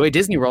 Enjoy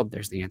Disney World.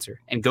 There's the answer.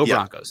 And go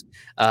Broncos.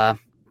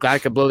 Glad I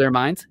could blow their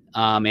minds.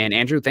 And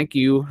Andrew, thank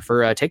you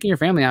for taking your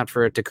family out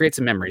to create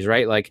some memories,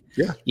 right? Like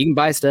you can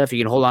buy stuff, you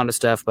can hold on to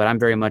stuff, but I'm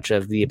very much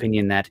of the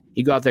opinion that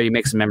you go out there, you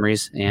make some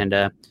memories,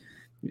 and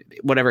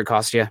whatever it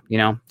costs you,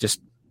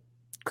 just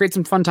create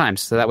some fun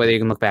times so that way you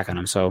can look back on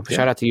them. So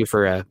shout out to you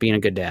for being a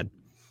good dad.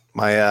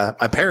 My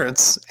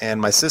parents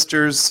and my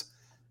sisters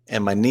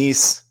and my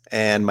niece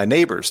and my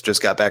neighbors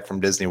just got back from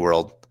Disney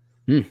World.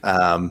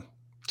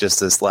 Just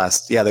this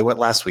they went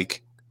last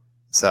week.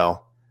 So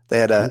they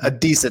had a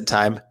decent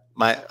time.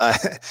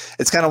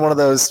 It's kind of one of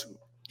those,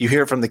 you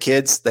hear from the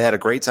kids, they had a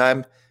great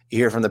time. You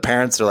hear from the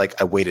parents, they're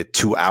like, I waited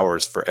 2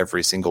 hours for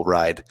every single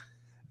ride.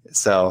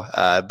 So,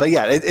 but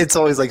yeah, it's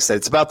always, like I said,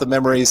 it's about the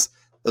memories.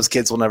 Those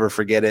kids will never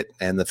forget it.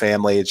 And the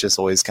family, it's just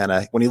always kind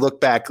of, when you look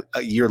back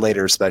a year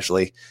later,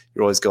 especially,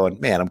 you're always going,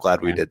 man, I'm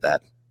glad we did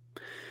that.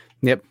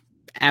 Yep,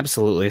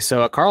 absolutely.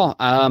 So, Carl,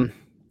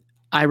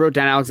 I wrote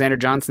down Alexander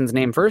Johnson's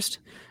name first.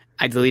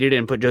 I deleted it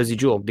and put Josie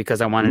Jewell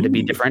because I wanted to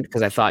be different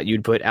because I thought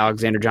you'd put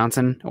Alexander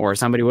Johnson or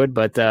somebody would,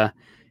 but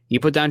you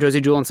put down Josie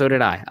Jewell and so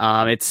did I.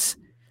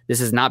 This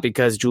is not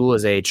because Jewell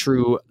is a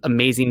true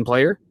amazing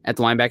player at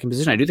the linebacking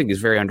position. I do think he's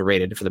very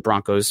underrated for the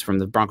Broncos, from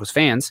the Broncos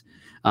fans.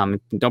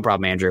 No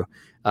problem, Andrew.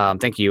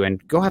 Thank you,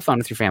 and go have fun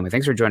with your family.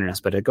 Thanks for joining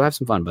us, but go have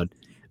some fun, bud.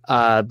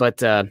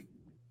 But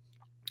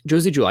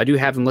Josie Jewell, I do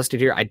have him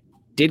listed here. I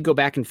did go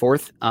back and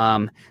forth.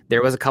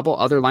 There was a couple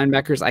other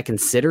linebackers I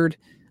considered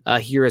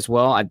here as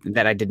well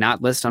that I did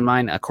not list on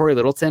mine. Corey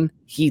Littleton,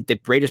 the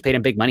Raiders paid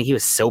him big money. He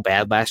was so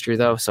bad last year,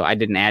 though, so I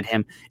didn't add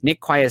him.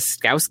 Nick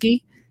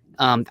Kwiatkowski,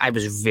 I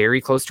was very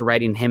close to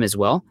writing him as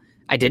well.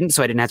 I didn't,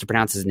 so I didn't have to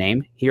pronounce his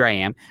name. Here I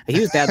am. He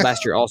was bad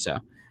last year also.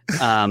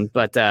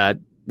 But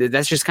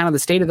that's just kind of the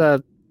state of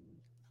the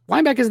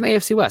linebackers in the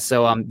AFC West.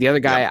 So the other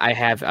guy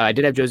I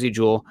did have Josie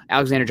Jewell.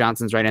 Alexander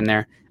Johnson's right in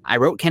there. I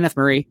wrote Kenneth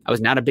Murray. I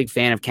was not a big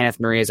fan of Kenneth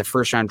Murray as a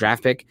first-round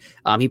draft pick.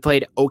 He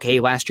played okay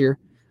last year.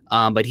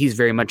 But he's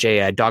very much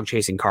a dog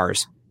chasing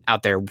cars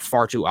out there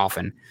far too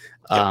often.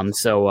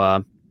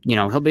 So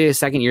he'll be his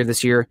second year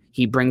this year.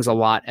 He brings a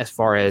lot as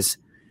far as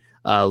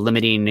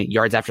limiting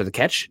yards after the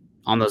catch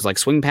on those like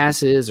swing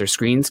passes or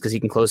screens because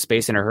he can close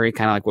space in a hurry,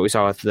 kind of like what we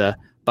saw with the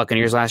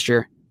Buccaneers last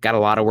year. Got a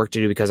lot of work to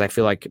do because I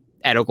feel like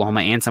at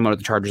Oklahoma and somewhat with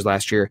the Chargers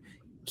last year,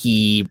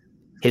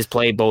 his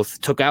play both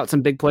took out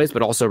some big plays,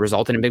 but also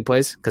resulted in big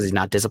plays because he's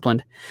not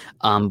disciplined.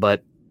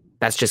 But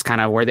that's just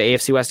kind of where the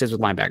AFC West is with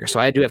linebackers. So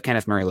I do have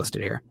Kenneth Murray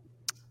listed here.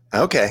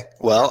 Okay.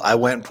 Well, I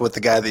went with the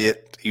guy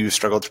that you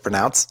struggled to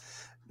pronounce,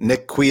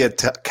 Nick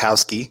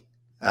Kwiatkowski.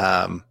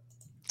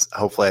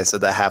 Hopefully I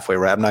said that halfway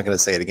right. I'm not going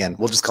to say it again.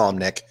 We'll just call him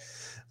Nick.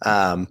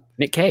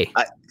 Nick K.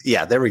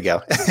 There we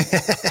go.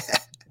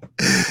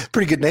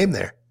 Pretty good name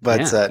there.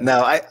 But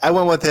no, I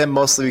went with him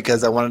mostly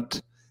because I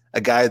wanted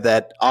a guy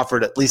that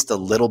offered at least a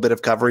little bit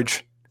of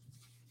coverage.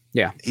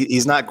 Yeah.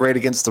 He's not great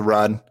against the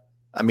run.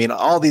 I mean,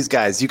 all these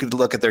guys, you could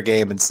look at their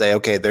game and say,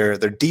 okay, they're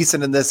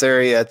decent in this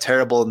area,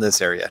 terrible in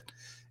this area.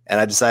 And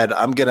I decided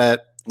I'm going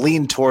to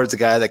lean towards a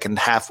guy that can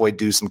halfway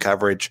do some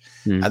coverage.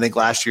 I think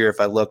last year, if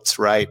I looked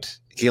right,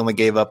 he only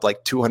gave up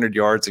like 200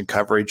 yards in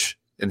coverage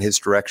in his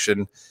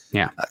direction.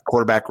 Yeah. A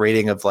quarterback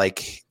rating of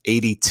like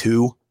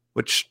 82,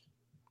 which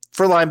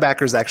for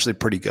linebackers is actually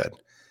pretty good.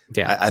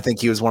 Yeah. I think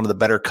he was one of the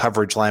better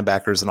coverage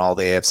linebackers in all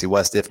the AFC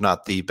West, if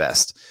not the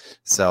best.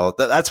 So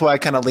that's why I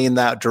kind of lean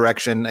that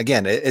direction.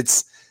 Again,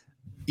 it's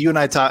you and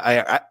I talk.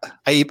 I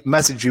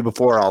messaged you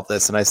before all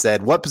this, and I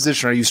said, "What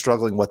position are you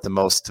struggling with the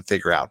most to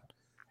figure out?"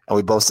 And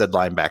we both said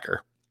linebacker.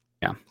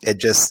 Yeah,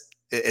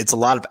 it's a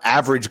lot of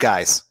average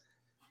guys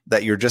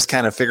that you're just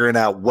kind of figuring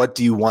out what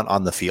do you want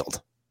on the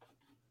field.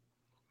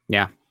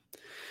 Yeah,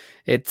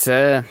 it's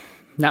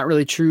not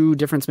really true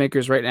difference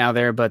makers right now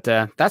there, but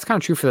that's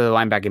kind of true for the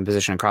linebacking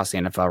position across the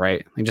NFL,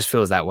 right? It just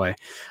feels that way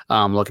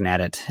looking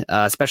at it,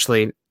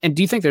 especially. And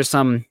do you think there's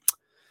some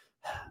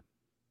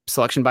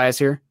selection bias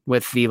here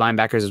with the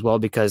linebackers as well?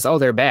 Because,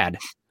 they're bad.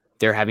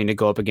 They're having to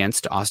go up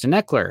against Austin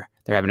Eckler.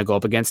 They're having to go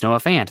up against Noah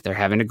Fant. They're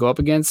having to go up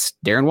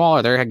against Darren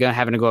Waller. They're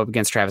having to go up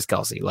against Travis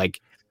Kelce. Like,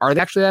 are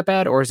they actually that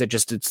bad? Or is it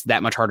just it's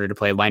that much harder to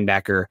play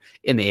linebacker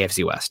in the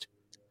AFC West?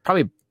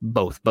 Probably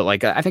both. But,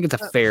 like, I think it's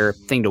a fair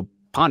thing to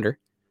ponder.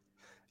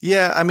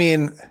 Yeah, I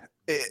mean,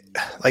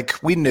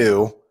 we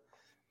knew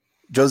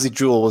Josie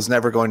Jewell was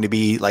never going to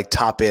be like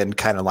top end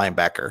kind of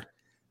linebacker.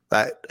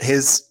 That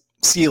his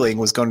ceiling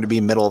was going to be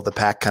middle of the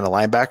pack kind of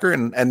linebacker,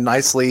 and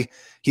nicely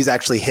he's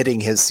actually hitting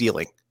his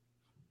ceiling.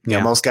 You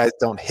know, most guys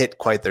don't hit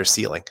quite their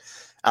ceiling.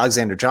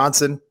 Alexander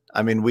Johnson,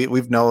 I mean,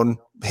 we've known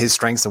his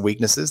strengths and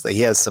weaknesses. That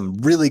he has some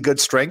really good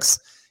strengths.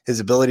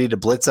 His ability to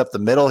blitz up the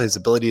middle, his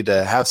ability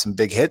to have some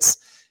big hits.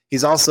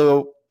 He's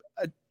also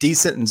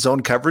decent in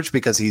zone coverage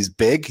because he's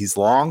big, he's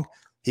long.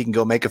 He can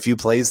go make a few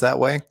plays that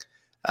way.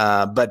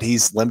 But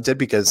he's limited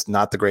because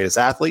not the greatest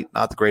athlete,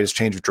 not the greatest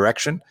change of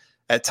direction.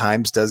 At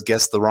times does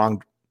guess the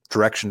wrong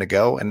direction to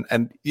go.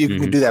 And you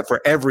can do that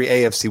for every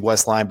AFC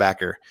West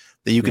linebacker,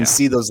 that you can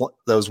see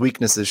those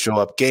weaknesses show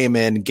up game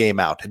in, game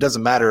out. It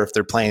doesn't matter if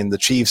they're playing the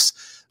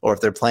Chiefs or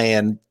if they're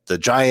playing the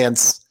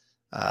Giants,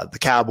 the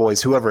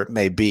Cowboys, whoever it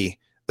may be.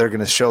 They're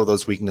going to show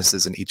those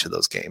weaknesses in each of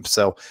those games.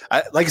 So,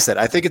 like I said,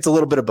 I think it's a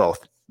little bit of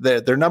both.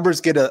 Their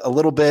numbers get a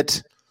little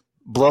bit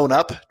blown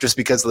up just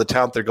because of the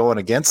talent they're going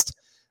against,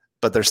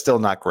 but they're still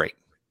not great.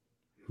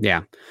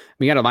 Yeah.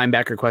 We got a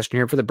linebacker question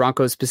here for the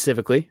Broncos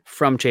specifically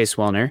from Chase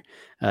Wellner.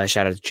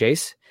 Shout out to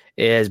Chase.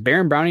 Is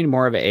Baron Browning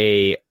more of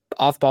a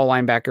off-ball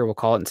linebacker, we'll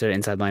call it, instead of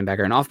inside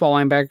linebacker, an off-ball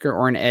linebacker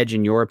or an edge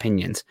in your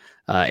opinions?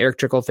 Eric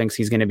Trickle thinks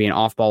he's going to be an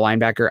off-ball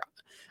linebacker.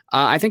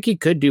 I think he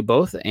could do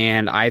both,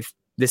 and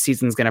this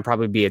season's going to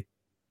probably be a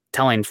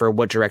telling for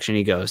what direction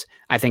he goes.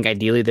 I think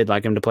ideally they'd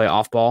like him to play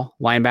off-ball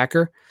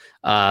linebacker,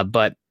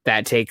 but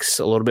that takes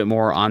a little bit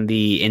more on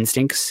the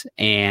instincts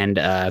and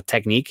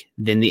technique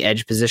than the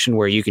edge position,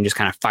 where you can just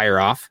kind of fire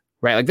off,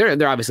 right? Like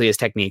there obviously is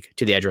technique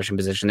to the edge rushing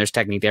position. There's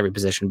technique to every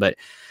position, but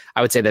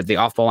I would say that the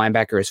off-ball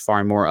linebacker is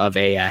far more of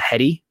a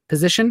heady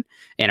position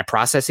and a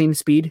processing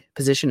speed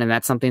position, and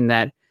that's something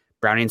that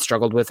Browning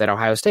struggled with at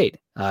Ohio State.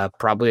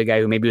 Probably a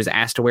guy who maybe was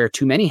asked to wear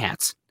too many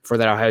hats for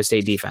that Ohio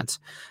State defense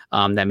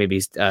that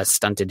maybe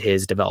stunted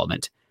his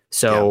development.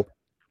 So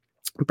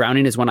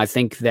Browning is one I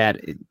think that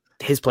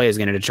his play is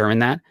going to determine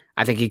that.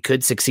 I think he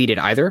could succeed at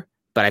either,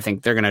 but I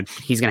think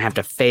he's going to have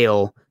to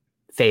fail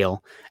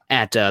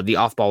at the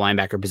off-ball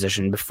linebacker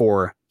position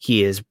before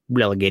he is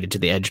relegated to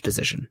the edge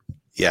position.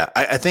 Yeah,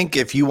 I think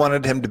if you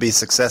wanted him to be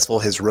successful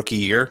his rookie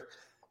year,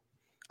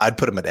 I'd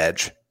put him at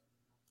edge.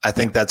 I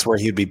think that's where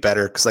he'd be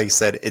better because, like you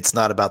said, it's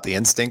not about the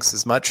instincts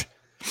as much.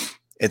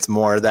 It's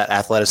more that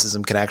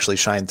athleticism can actually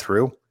shine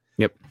through.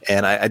 Yep.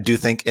 And I do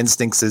think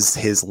instincts is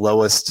his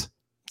lowest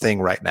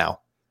thing right now.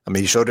 I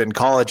mean, he showed it in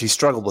college. He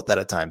struggled with that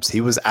at times. He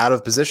was out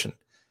of position.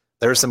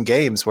 There are some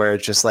games where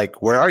it's just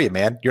like, where are you,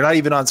 man? You're not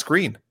even on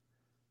screen.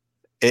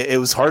 It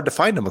was hard to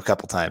find him a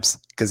couple times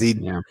because he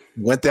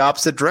went the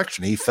opposite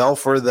direction. He fell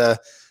for the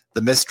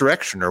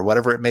misdirection or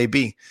whatever it may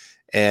be.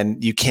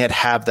 And you can't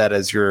have that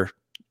as your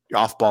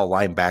off-ball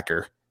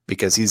linebacker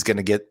because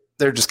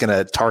they're just going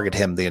to target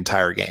him the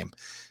entire game.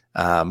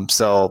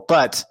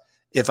 But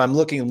if I'm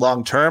looking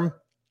long-term,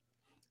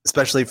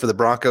 especially for the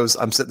Broncos,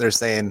 I'm sitting there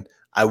saying,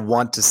 I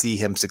want to see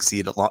him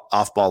succeed at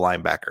off-ball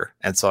linebacker.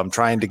 And so I'm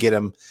trying to get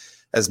him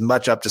as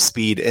much up to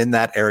speed in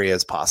that area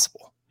as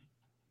possible.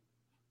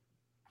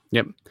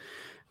 Yep.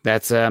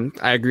 That's, I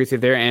agree with you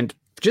there. And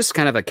just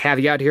kind of a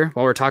caveat here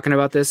while we're talking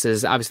about this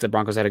is obviously the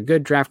Broncos had a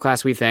good draft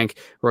class. We think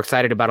we're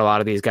excited about a lot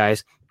of these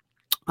guys.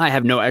 I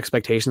have no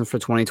expectations for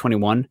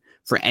 2021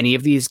 for any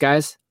of these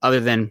guys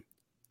other than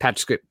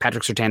Patrick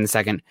Surtain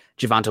II,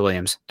 Javonte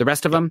Williams. The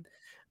rest of them,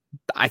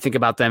 I think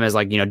about them as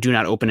do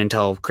not open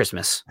until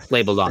Christmas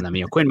labeled on them.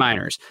 Quinn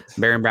Miners,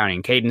 Baron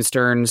Browning, Caden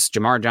Stearns,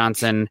 Jamar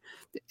Johnson,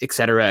 et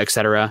cetera, et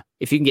cetera.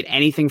 If you can get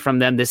anything from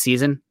them this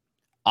season,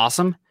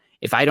 awesome.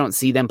 If I don't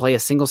see them play a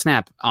single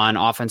snap on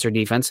offense or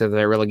defense, so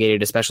they're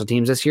relegated to special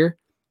teams this year,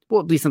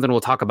 will be something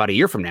we'll talk about a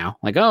year from now.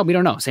 Like, oh, we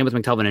don't know. Same with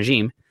McTelvin and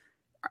Najim.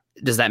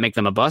 Does that make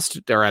them a bust?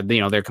 Or,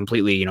 they're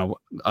completely,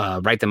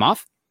 write them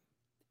off?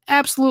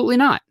 Absolutely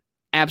not.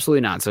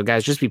 Absolutely not. So,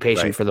 guys, just be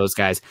patient for those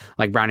guys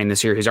like Browning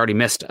this year, who's already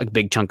missed a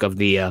big chunk of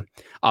the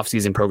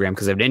offseason program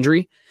because of an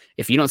injury.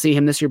 If you don't see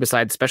him this year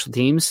besides special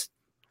teams,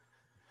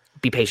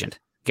 be patient.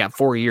 You got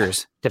 4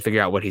 years to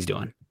figure out what he's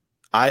doing.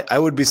 I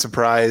would be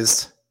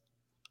surprised,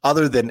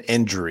 other than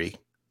injury,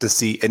 to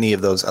see any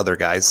of those other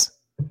guys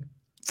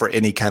for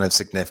any kind of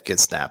significant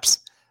snaps.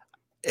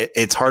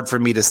 It's hard for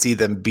me to see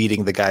them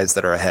beating the guys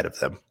that are ahead of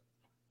them.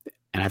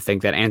 And I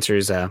think that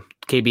answers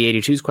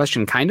KB82's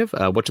question, kind of.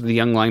 Which of the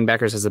young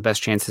linebackers has the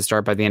best chance to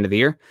start by the end of the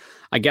year?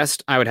 I guess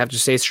I would have to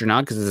say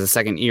Strnad because it's the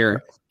second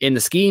year in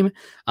the scheme.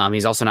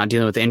 He's also not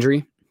dealing with the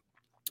injury.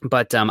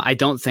 But I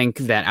don't think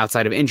that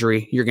outside of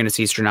injury, you're going to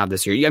see Strnad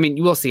this year. I mean,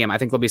 you will see him. I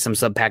think there'll be some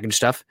sub-package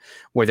stuff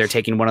where they're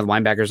taking one of the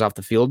linebackers off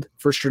the field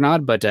for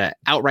Strnad, but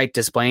outright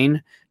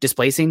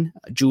displacing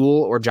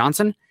Jewell or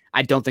Johnson,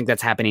 I don't think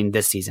that's happening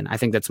this season. I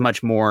think that's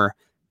much more.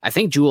 I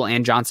think Jewell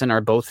and Johnson are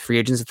both free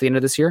agents at the end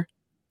of this year.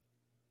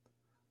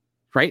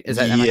 Right? Is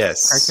that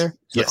yes? Correct there?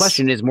 So the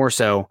question is more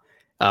so,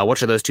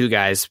 which of those two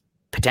guys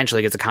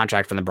potentially gets a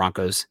contract from the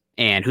Broncos,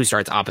 and who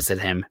starts opposite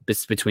him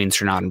between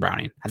Strnad and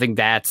Browning? I think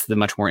that's the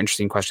much more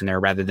interesting question there,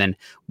 rather than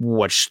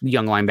which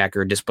young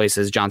linebacker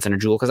displaces Johnson or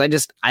Jewell,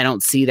 because I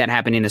don't see that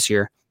happening this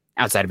year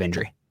outside of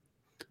injury.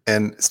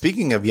 And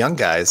speaking of young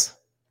guys,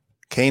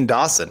 Kane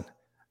Dawson.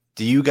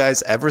 Do you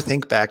guys ever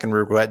think back and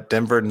regret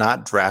Denver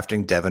not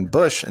drafting Devin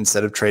Bush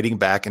instead of trading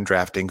back and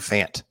drafting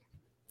Fant?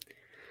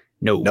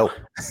 No.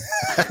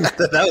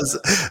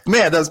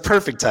 that was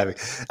perfect timing.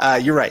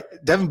 You're right.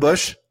 Devin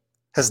Bush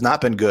has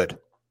not been good.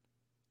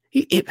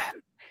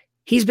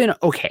 He's been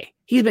okay.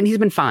 He's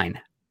been fine.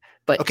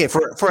 But okay,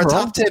 for a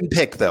top 10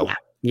 pick though.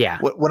 Yeah.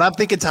 When I'm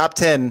thinking top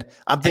 10,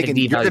 I'm thinking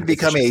you're going to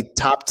become a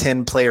top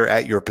 10 player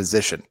at your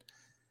position.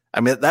 I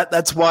mean,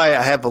 that's why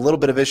I have a little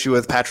bit of issue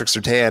with Patrick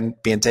Surtain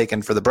being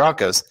taken for the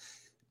Broncos.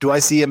 Do I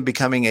see him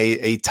becoming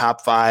a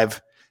top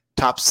 5,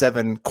 top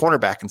 7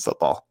 cornerback in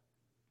football?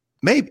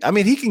 Maybe. I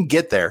mean, he can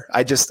get there.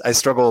 I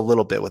struggle a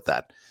little bit with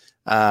that.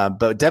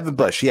 But Devin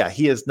Bush,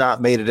 he has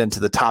not made it into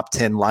the top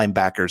 10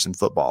 linebackers in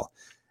football.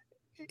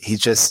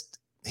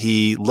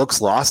 He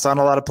looks lost on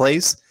a lot of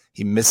plays.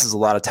 He misses a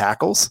lot of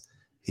tackles.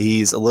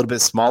 He's a little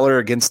bit smaller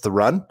against the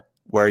run,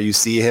 where you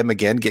see him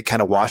again get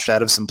kind of washed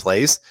out of some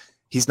plays.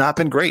 He's not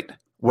been great.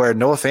 Where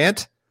Noah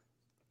Fant,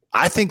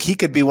 I think he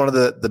could be one of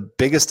the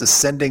biggest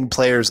ascending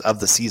players of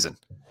the season.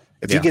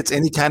 If he gets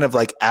any kind of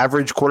like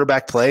average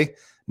quarterback play,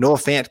 Noah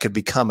Fant could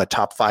become a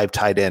top 5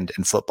 tight end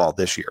in football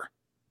this year.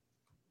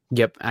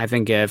 Yep. I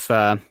think if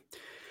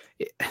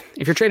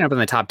you're trading up in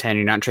the top 10,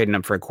 you're not trading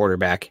up for a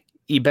quarterback.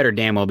 You better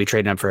damn well be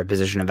trading up for a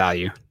position of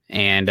value,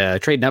 and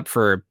trading up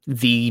for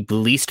the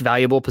least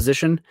valuable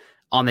position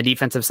on the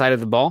defensive side of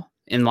the ball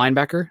in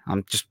linebacker.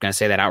 I'm just going to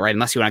say that outright,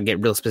 unless you want to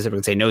get real specific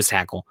and say nose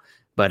tackle,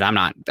 but I'm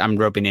not. I'm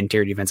roping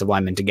interior defensive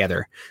linemen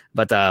together.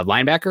 But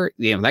linebacker,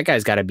 that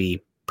guy's got to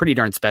be pretty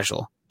darn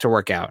special to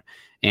work out.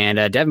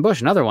 And Devin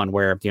Bush, another one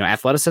where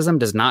athleticism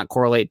does not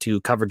correlate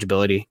to coverage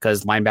ability,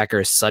 because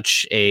linebacker is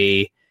such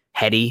a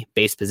heady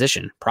base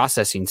position,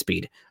 processing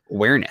speed,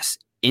 awareness,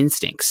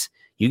 instincts.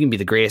 You can be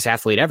the greatest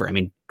athlete ever. I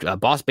mean,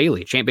 Boss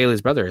Bailey, Champ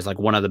Bailey's brother, is like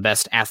one of the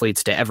best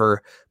athletes to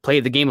ever play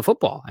the game of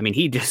football. I mean,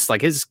 he just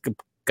like his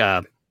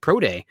pro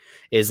day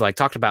is like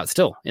talked about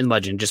still in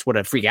legend, just what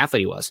a freak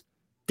athlete he was.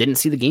 Didn't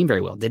see the game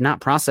very well, did not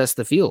process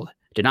the field,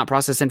 did not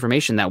process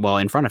information that well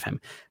in front of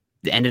him.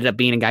 Ended up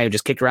being a guy who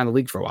just kicked around the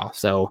league for a while.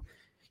 So,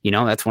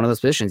 that's one of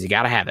those positions. You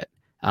got to have it.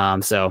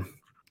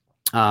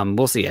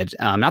 We'll see.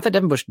 Not that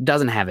Devin Bush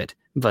doesn't have it,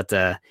 but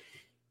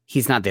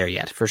he's not there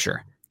yet for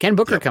sure. Ken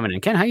Booker coming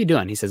in. Ken, how you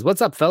doing? He says,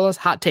 what's up, fellas?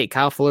 Hot take.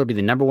 Kyle Fuller will be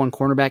the number 1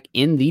 cornerback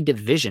in the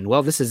division.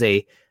 Well, this is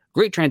a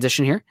great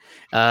transition here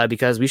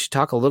because we should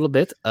talk a little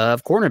bit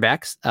of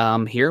cornerbacks.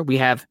 Here we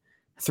have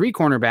 3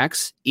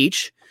 cornerbacks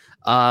each.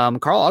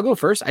 Carl, I'll go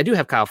first. I do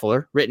have Kyle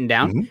Fuller written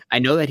down. Mm-hmm. I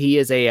know that he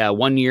is a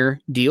 1-year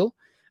deal.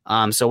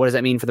 So what does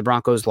that mean for the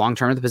Broncos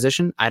long-term of the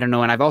position? I don't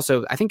know. And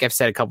I think I've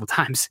said a couple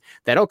times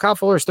that, Kyle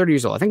Fuller is 30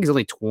 years old. I think he's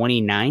only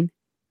 29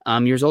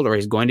 years old, or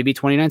he's going to be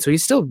 29. So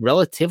he's still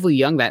relatively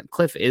young. That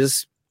cliff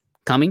is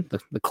coming,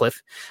 the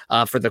cliff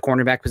for the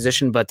cornerback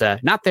position, but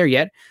not there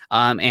yet.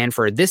 And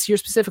for this year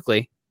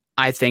specifically,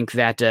 I think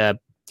that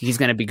he's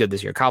going to be good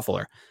this year. Kyle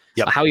Fuller,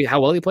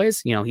 how well he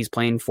plays, he's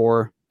playing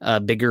for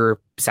a bigger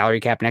salary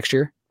cap next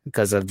year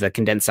because of the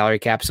condensed salary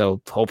cap.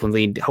 So hoping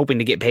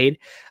to get paid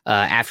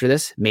after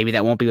this. Maybe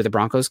that won't be with the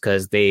Broncos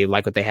because they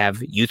like what they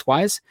have youth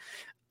wise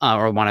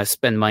or want to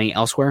spend money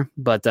elsewhere.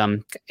 But I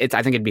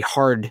think it'd be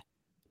hard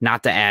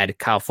not to add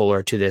Kyle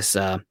Fuller to this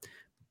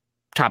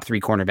top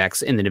 3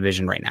 cornerbacks in the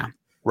division right now.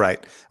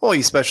 Right. Well,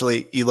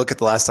 especially you look at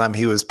the last time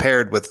he was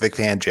paired with Vic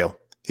Fangio.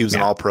 He was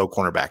an all-pro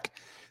cornerback,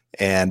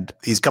 and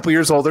he's a couple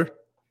years older,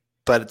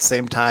 but at the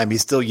same time,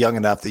 he's still young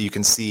enough that you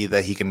can see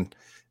that he can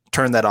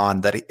turn that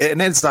on.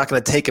 And it's not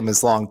going to take him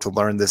as long to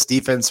learn this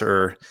defense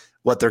or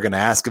what they're going to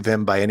ask of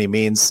him by any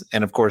means.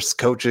 And of course,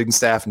 coaching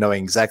staff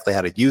knowing exactly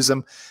how to use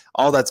him.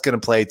 all that's going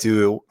to play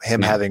to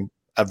him having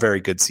a very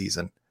good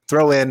season.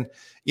 Throw in,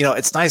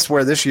 it's nice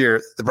where this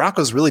year the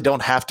Broncos really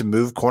don't have to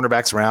move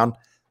cornerbacks around.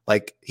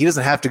 Like, he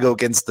doesn't have to go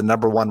against the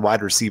number one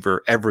wide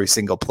receiver every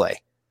single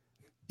play.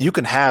 You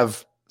can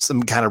have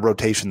some kind of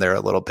rotation there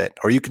a little bit,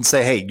 or you can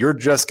say, hey, you're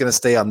just going to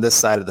stay on this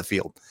side of the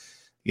field.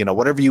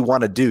 Whatever you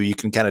want to do, you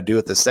can kind of do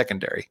at the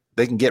secondary.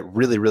 They can get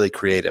really, really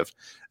creative.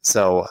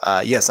 So,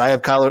 yes, I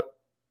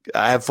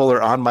have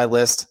Fuller on my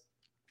list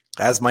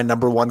as my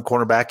number one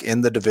cornerback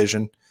in the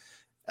division.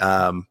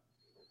 Do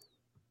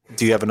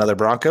you have another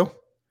Bronco?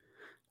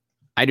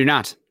 I do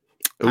not.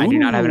 I do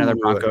not have another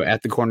Bronco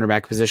at the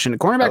cornerback position.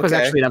 Cornerback was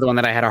actually another one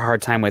that I had a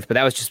hard time with, but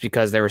that was just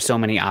because there were so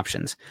many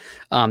options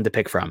to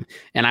pick from.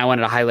 And I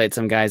wanted to highlight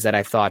some guys that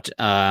I thought,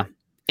 to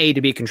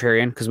be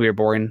contrarian, because we were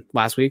boring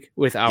last week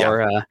with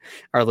our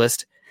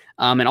list,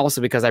 and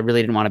also because I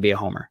really didn't want to be a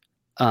homer.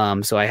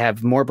 So I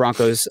have more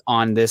Broncos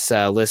on this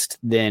list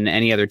than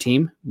any other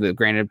team.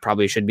 Granted,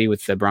 probably should be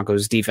with the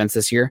Broncos defense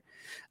this year.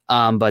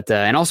 But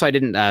and also I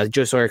didn't,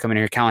 Joe Sawyer coming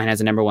in here, Callahan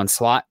has a number one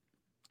slot.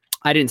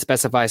 I didn't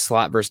specify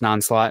slot versus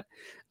non-slot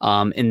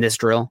in this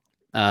drill,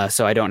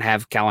 so I don't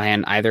have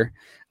Callahan either.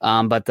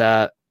 But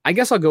I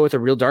guess I'll go with a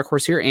real dark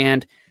horse here.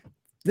 And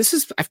this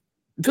is, I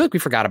feel like we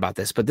forgot about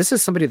this, but this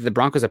is somebody that the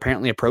Broncos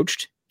apparently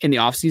approached in the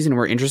offseason and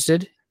were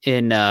interested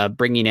in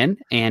bringing in.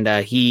 And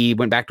he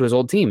went back to his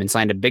old team and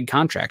signed a big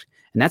contract.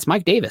 And that's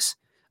Mike Davis,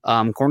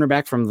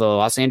 cornerback from the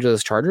Los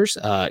Angeles Chargers.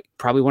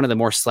 Probably one of the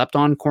more slept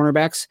on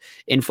cornerbacks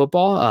in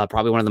football,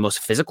 probably one of the most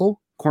physical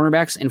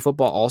cornerbacks in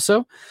football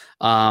also.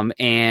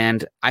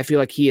 And I feel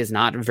like he is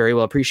not very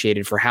well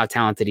appreciated for how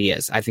talented he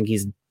is. I think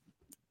he's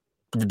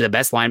the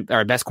best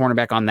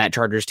cornerback on that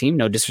Chargers team.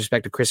 No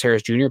disrespect to Chris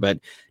Harris Jr., but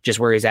just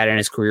where he's at in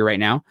his career right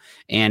now.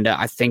 And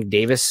I think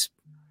Davis,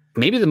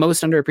 maybe the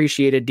most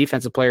underappreciated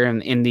defensive player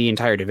in the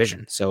entire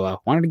division.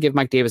 So wanted to give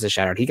Mike Davis a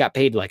shout out. He got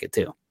paid like it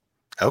too.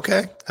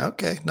 Okay. I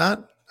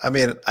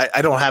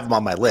don't have him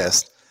on my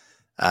list.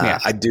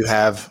 I do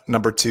have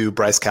number 2,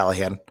 Bryce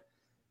Callahan.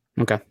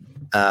 Okay.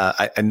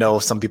 I know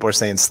some people are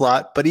saying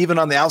slot, but even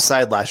on the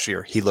outside last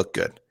year, he looked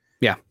good.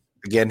 Yeah.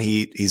 Again,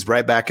 he's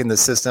right back in the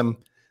system.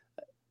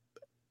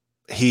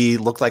 He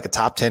looked like a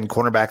top 10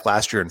 cornerback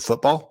last year in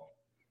football,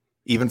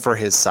 even for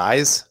his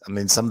size. I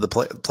mean, some of the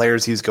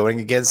players he was going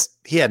against,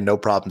 he had no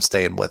problem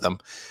staying with them.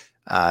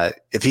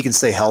 If he can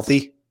stay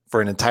healthy for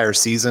an entire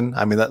season,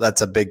 I mean,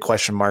 that's a big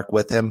question mark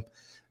with him.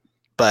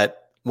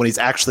 But when he's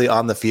actually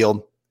on the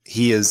field,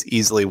 he is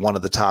easily one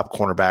of the top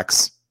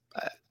cornerbacks.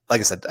 Like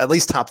I said, at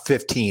least top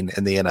 15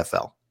 in the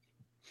NFL.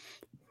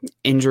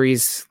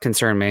 Injuries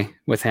concern me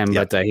with him,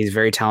 but he's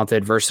very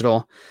talented,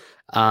 versatile.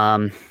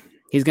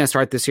 He's going to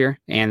start this year,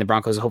 and the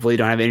Broncos hopefully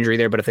don't have an injury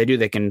there, but if they do,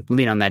 they can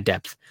lean on that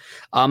depth.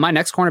 My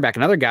next cornerback,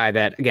 another guy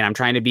that, again, I'm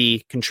trying to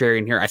be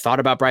contrarian here. I thought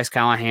about Bryce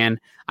Callahan.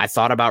 I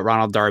thought about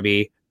Ronald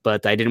Darby,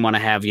 but I didn't want to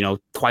have,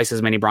 twice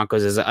as many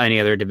Broncos as any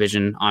other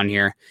division on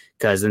here,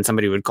 because then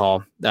somebody would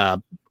call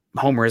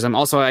homerism.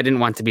 Also, I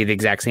didn't want to be the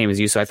exact same as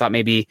you, so I thought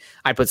maybe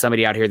I'd put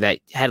somebody out here that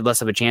had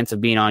less of a chance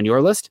of being on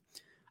your list.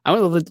 I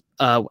went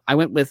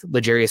with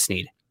L'Jarius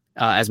Sneed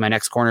as my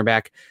next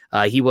cornerback.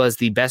 He was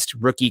the best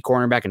rookie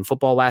cornerback in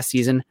football last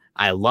season.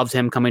 I loved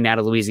him coming out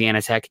of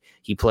Louisiana Tech.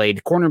 He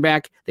played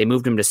cornerback. They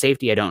moved him to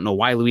safety. I don't know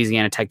why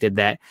Louisiana Tech did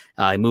that.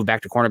 He moved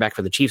back to cornerback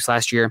for the Chiefs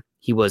last year.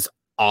 He was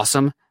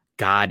awesome.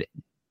 God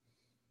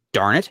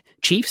darn it,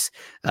 Chiefs.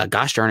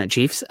 Gosh darn it,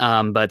 Chiefs.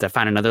 But I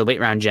found another late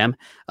round gem.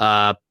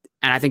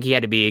 And I think he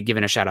had to be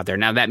given a shout out there.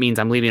 Now that means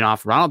I'm leaving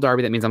off Ronald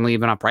Darby. That means I'm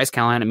leaving off Bryce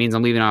Callahan. It means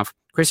I'm leaving off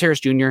Chris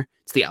Harris Jr.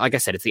 Like I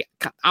said, it's the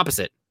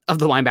opposite of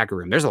the linebacker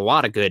room. There's a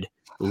lot of good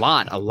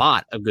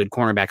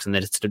cornerbacks in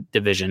this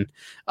division,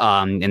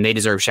 and they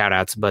deserve shout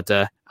outs. But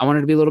I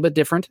wanted to be a little bit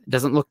different. It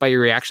doesn't look by your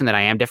reaction that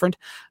I am different.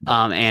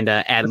 And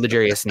add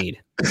L'Jarius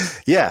Sneed.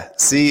 Yeah.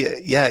 See,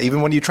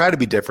 even when you try to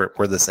be different,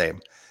 we're the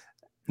same.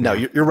 No,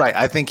 you're right.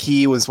 I think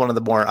he was one of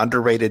the more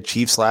underrated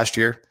Chiefs last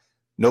year.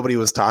 Nobody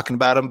was talking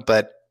about him,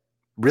 but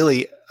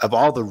really, of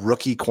all the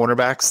rookie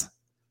cornerbacks,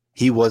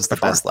 he was the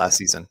best last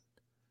season.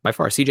 By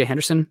far. CJ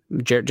Henderson,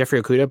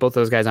 Jeffrey Okudah, both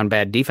those guys on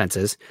bad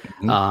defenses,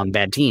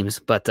 bad teams.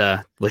 But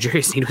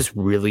L'Jarius Sneed was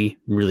really,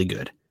 really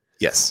good.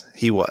 Yes,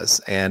 he was.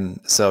 And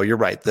so you're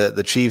right.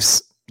 The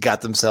Chiefs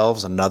got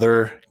themselves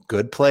another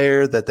good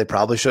player that they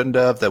probably shouldn't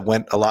have, that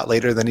went a lot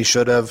later than he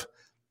should have.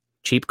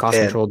 Cheap,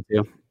 cost-controlled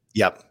too.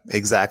 Yep,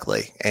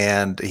 exactly.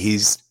 And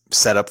he's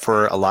set up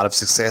for a lot of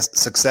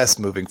success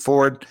moving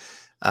forward.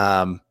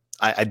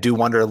 I do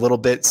wonder a little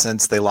bit,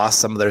 since they lost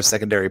some of their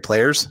secondary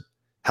players,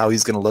 how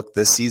he's going to look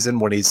this season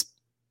when he's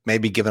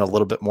maybe given a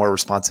little bit more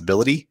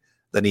responsibility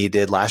than he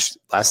did last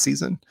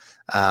season.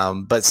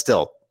 But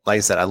still, like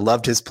I said, I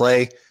loved his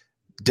play,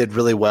 did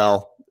really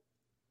well,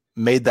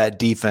 made that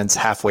defense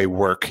halfway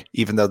work,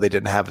 even though they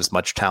didn't have as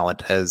much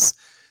talent as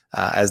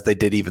they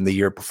did even the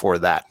year before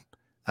that.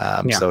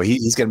 So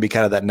he's going to be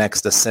kind of that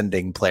next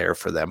ascending player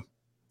for them.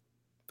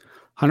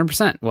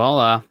 100%. Well,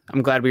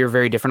 I'm glad we were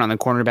very different on the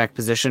cornerback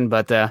position,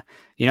 but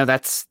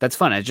that's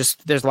fun.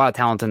 There's a lot of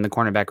talent in the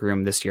cornerback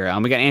room this year.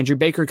 We got Andrew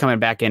Baker coming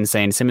back in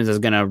saying Simmons is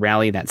going to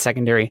rally that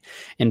secondary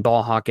and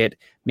ball hawk it.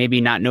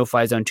 Maybe not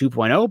no-fly zone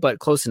 2.0, but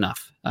close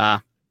enough.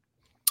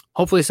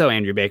 Hopefully so,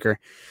 Andrew Baker.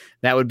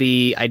 That would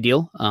be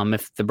ideal.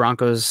 If the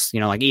Broncos,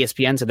 like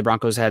ESPN said, the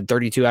Broncos had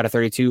 32 out of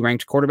 32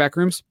 ranked quarterback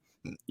rooms,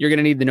 you're going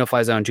to need the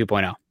no-fly zone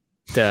 2.0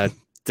 to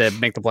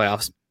make the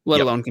playoffs, let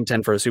alone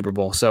contend for a Super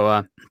Bowl.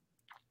 So,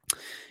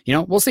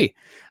 we'll see.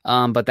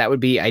 But that would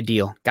be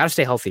ideal. Got to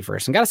stay healthy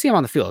first and got to see them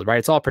on the field, right?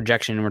 It's all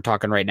projection. And we're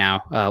talking right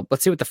now.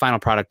 Let's see what the final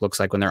product looks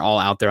like when they're all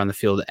out there on the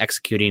field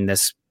executing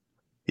this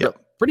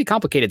pretty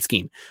complicated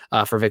scheme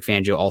for Vic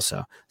Fangio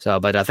also. So,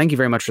 but thank you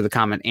very much for the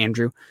comment,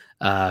 Andrew.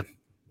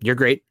 You're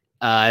great.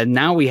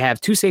 Now we have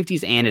 2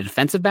 safeties and a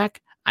defensive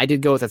back. I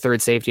did go with a third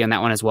safety on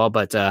that one as well,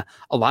 but a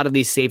lot of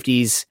these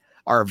safeties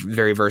are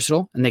very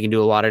versatile and they can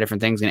do a lot of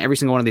different things. And every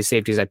single one of these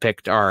safeties I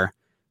picked are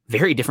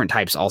very different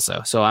types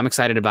also. So I'm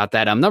excited about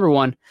that. Number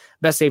 1,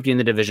 best safety in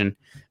the division,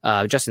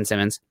 Justin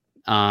Simmons.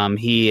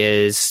 He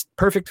is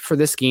perfect for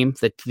this scheme,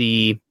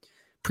 the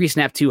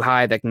pre-snap 2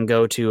 high that can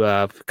go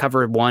to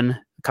cover 1,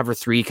 cover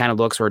 3 kind of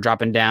looks, or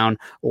dropping down,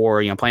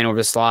 or playing over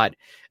the slot.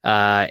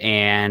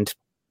 And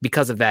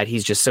because of that,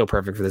 he's just so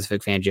perfect for this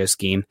Vic Fangio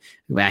scheme.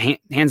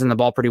 Hands on the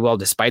ball pretty well,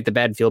 despite the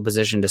bad field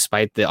position,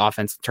 despite the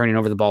offense turning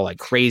over the ball like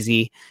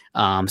crazy.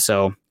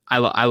 So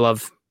I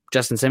love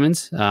Justin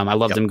Simmons. I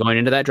loved him going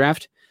into that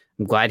draft.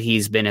 I'm glad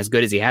he's been as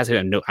good as he has.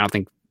 I don't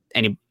think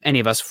any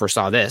of us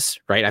foresaw this,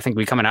 right? I think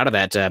we coming out of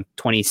that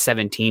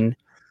 2018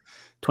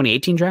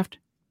 draft.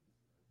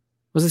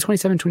 Was it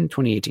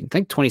 2018? I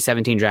think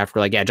 2017 draft.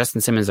 We're like, Justin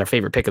Simmons is our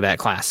favorite pick of that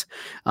class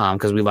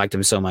because we liked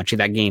him so much.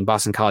 That game,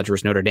 Boston College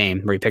versus Notre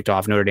Dame, where he picked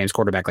off Notre Dame's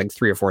quarterback like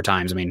 3 or 4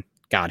 times. I mean,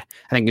 God,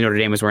 I think Notre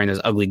Dame was wearing those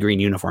ugly green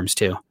uniforms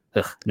too.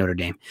 Ugh, Notre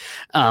Dame.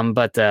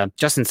 But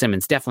Justin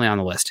Simmons, definitely on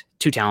the list.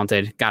 Too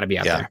talented. Got to be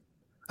out there.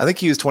 I think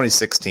he was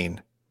 2016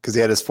 because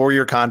he had his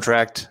 4-year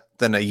contract,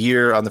 then a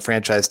year on the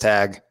franchise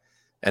tag,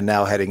 and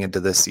now heading into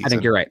this season. I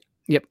think you're right.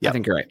 Yep. I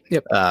think you're right.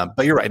 Yep.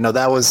 But you're right. No,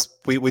 that was,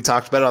 we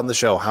talked about it on the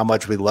show, how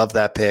much we love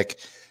that pick.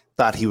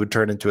 Thought he would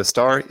turn into a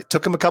star. It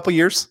took him a couple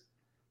years.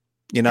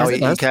 He kind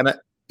of,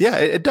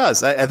 it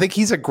does. I think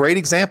he's a great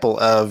example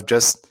of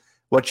just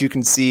what you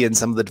can see in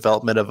some of the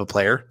development of a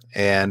player.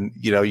 And,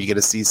 you get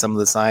to see some of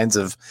the signs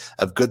of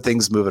good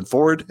things moving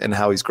forward and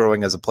how he's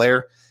growing as a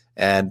player.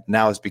 And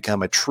now has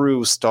become a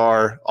true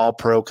star, all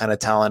pro kind of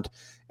talent.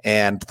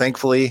 And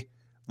thankfully,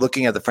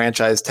 looking at the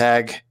franchise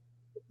tag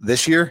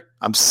this year,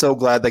 I'm so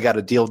glad they got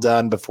a deal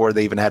done before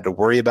they even had to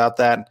worry about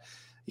that.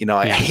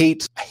 I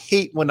hate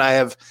when I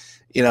have,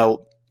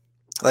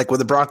 like with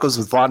the Broncos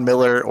with Von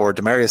Miller or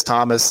Demaryius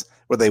Thomas,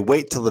 where they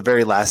wait till the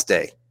very last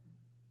day.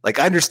 Like,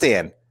 I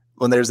understand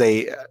when there's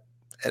a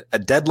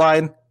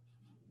deadline,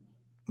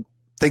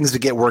 things to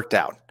get worked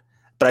out.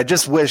 But I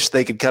just wish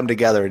they could come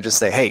together and just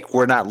say, hey,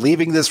 we're not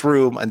leaving this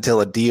room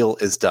until a deal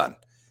is done,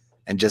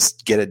 and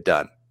just get it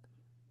done.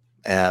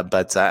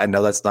 But I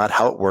know that's not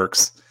how it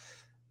works.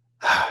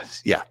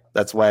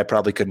 That's why I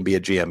probably couldn't be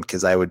a GM,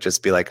 because I would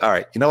just be like, all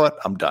right, you know what?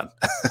 I'm done.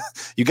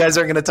 You guys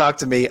aren't going to talk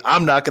to me.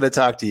 I'm not going to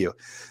talk to you.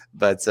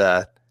 But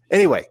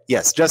anyway,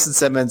 yes, Justin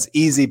Simmons,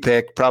 easy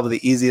pick, probably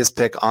the easiest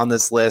pick on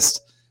this list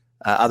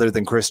other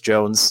than Chris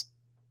Jones.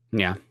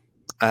 Yeah,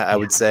 I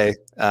would say.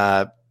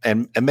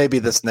 And maybe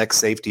this next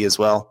safety as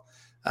well.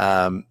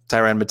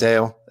 Tyrann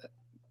Mateo,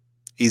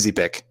 easy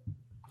pick.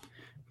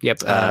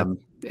 Yep.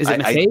 Is it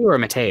Mateo or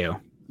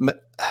Mateo?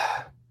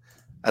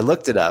 I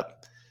looked it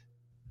up.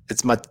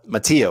 It's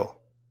Mateo.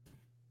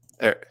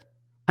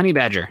 Honey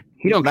Badger.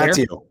 He don't care.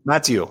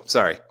 Mateo.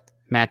 Sorry.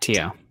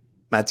 Mateo.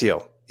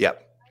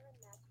 Yep.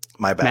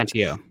 My bad.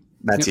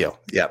 Mateo.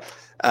 Yep.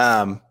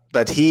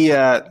 But he,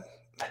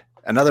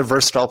 another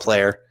versatile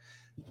player.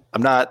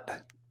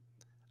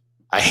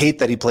 I hate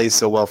that he plays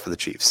so well for the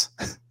Chiefs.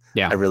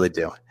 Yeah, I really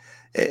do.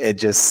 It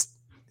just,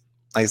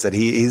 like I said,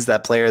 he's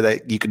that player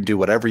that you can do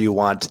whatever you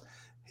want.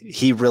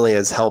 He really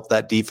has helped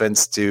that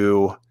defense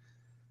to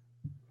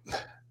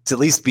at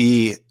least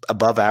be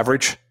above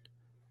average.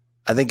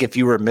 I think if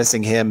you were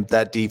missing him,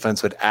 that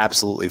defense would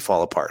absolutely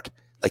fall apart.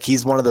 Like,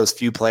 he's one of those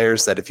few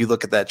players that if you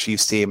look at that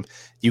Chiefs team,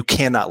 you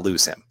cannot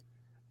lose him.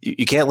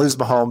 You can't lose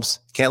Mahomes,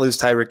 can't lose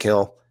Tyreek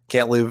Hill,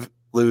 can't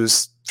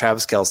lose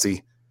Travis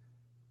Kelce,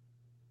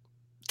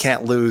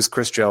 can't lose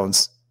Chris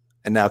Jones,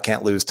 and now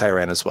can't lose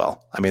Tyrann as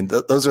well. I mean,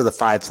 those are the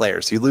 5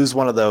 players. You lose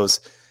one of those,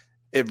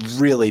 it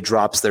really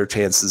drops their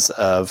chances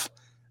of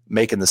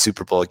making the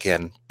Super Bowl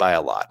again by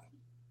a lot.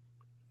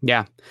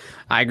 Yeah,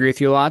 I agree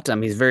with you a lot.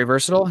 He's very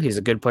versatile. He's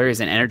a good player. He's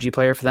an energy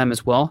player for them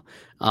as well.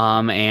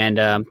 And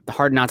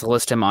hard not to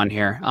list him on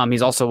here.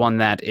 He's also one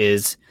that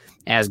is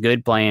as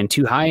good playing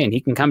too high, and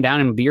he can come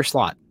down and be your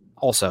slot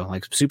also.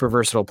 Like, super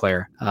versatile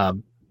player.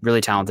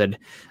 Really talented.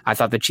 I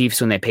thought the Chiefs,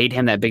 when they paid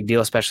him that big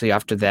deal, especially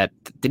after that,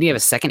 did he have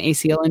a second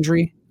ACL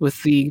injury with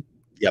the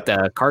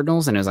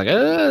Cardinals? And it was like,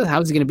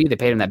 how's he going to be? They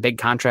paid him that big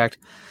contract.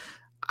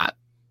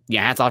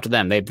 yeah, hats off to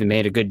them. They've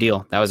made a good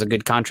deal. That was a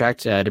good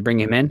contract to bring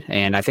him in,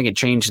 and I think it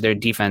changed their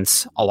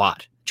defense a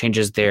lot.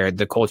 Changes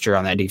the culture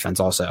on that defense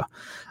also.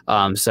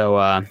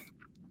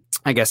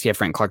 I guess you have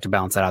Frank Clark to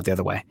balance that out the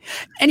other way.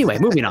 Anyway,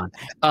 moving on.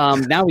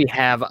 Now we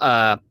have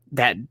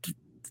that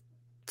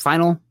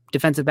final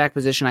defensive back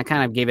position. I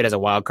kind of gave it as a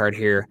wild card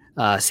here.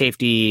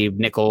 Safety,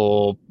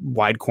 nickel,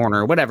 wide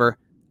corner, whatever.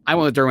 I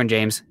went with Derwin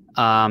James.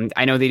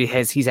 I know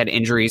that he's had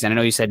injuries, and I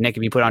know you said, Nick,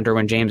 if you put on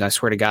Derwin James, I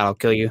swear to God, I'll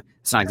kill you.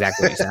 It's not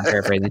exactly what you said. I'm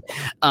paraphrasing.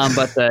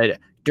 But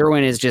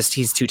Derwin is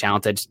he's too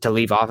talented to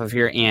leave off of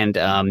here,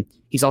 and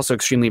he's also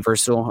extremely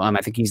versatile.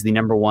 I think he's the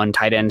number one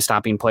tight end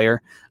stopping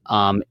player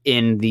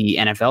in the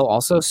NFL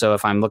also. So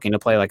if I'm looking to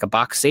play like a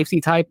box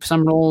safety type,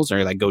 some roles,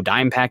 or like go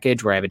dime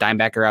package where I have a dime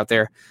backer out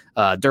there,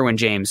 Derwin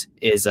James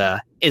is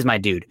my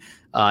dude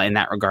in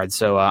that regard.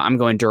 So I'm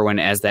going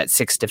Derwin as that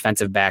sixth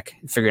defensive back,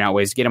 figuring out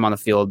ways to get him on the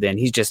field. And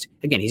he's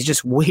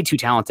just way too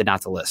talented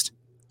not to list.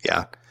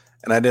 Yeah.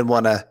 And I didn't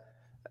want to,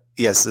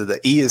 yes, the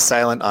E is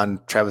silent on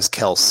Travis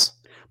Kelce.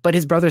 But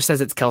his brother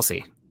says it's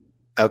Kelsey.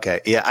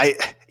 Okay. Yeah.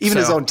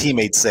 His own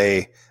teammates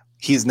say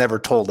he's never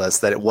told us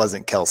that it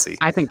wasn't Kelsey.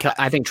 I think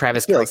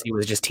Travis Kelce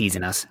was just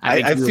teasing us.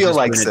 I feel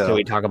like so. Until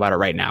we talk about it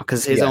right now,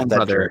 because his own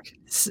brother,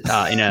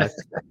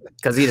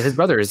 because his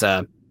brother is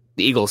the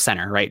Eagles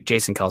center, right?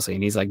 Jason Kelce,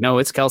 and he's like, no,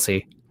 it's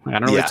Kelsey. I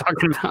don't know what you're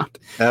talking about.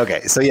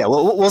 Okay, so yeah,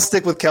 we'll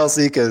stick with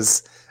Kelsey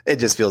because it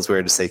just feels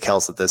weird to say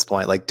Kelsey at this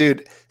point. Like,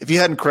 dude, if you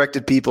hadn't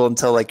corrected people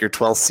until like your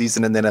 12th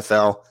season in the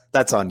NFL,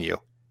 that's on you.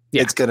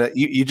 Yeah. It's gonna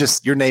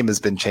your name has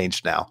been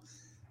changed now.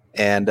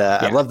 And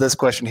I love this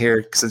question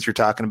here since you're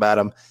talking about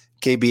him.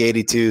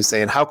 KB82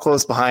 saying, how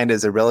close behind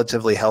is a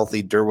relatively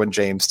healthy Derwin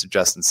James to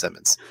Justin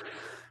Simmons?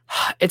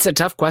 It's a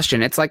tough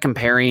question. It's like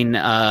comparing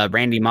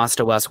Randy Moss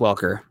to Wes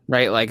Welker,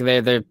 right? Like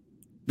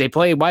they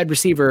play wide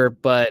receiver,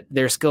 but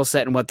their skill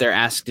set and what they're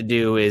asked to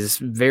do is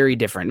very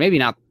different. Maybe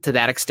not to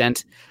that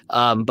extent,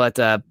 but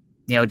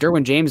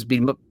Derwin James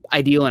be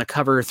ideal in a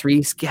cover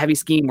 3 heavy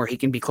scheme where he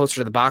can be closer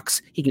to the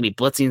box. He can be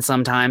blitzing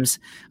sometimes.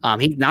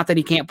 Not that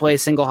he can't play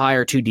single high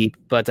or too deep,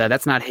 but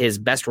that's not his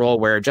best role,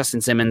 where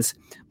Justin Simmons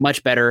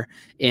much better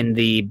in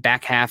the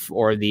back half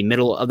or the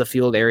middle of the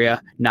field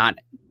area, not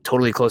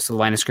totally close to the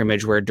line of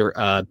scrimmage where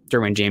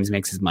Derwin James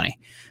makes his money.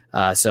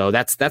 So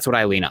that's what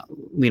I lean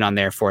on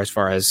there for as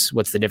far as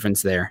what's the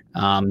difference there.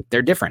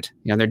 They're different.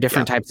 They're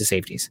different types of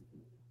safeties.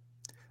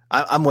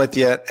 I'm with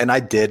you, and I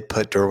did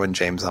put Derwin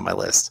James on my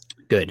list.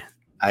 Good.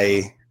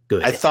 I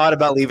thought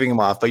about leaving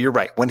him off, but you're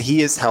right. When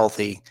he is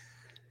healthy,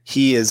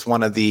 he is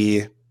one of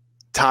the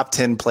top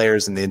 10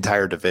 players in the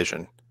entire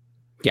division.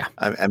 Yeah.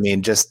 I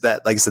mean, just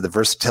that, like I said, the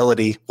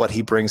versatility, what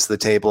he brings to the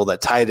table,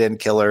 that tight end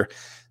killer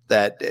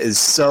that is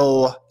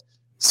so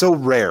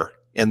rare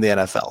in the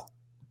NFL.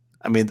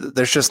 I mean,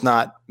 there's just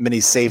not many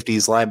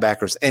safeties,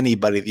 linebackers,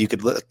 anybody that you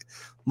could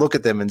look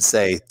at them and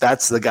say,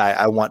 that's the guy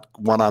I want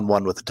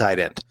one-on-one with a tight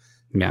end.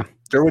 Yeah.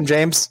 Derwin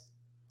James,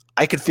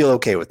 I could feel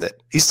okay with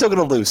it. He's still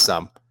going to lose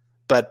some,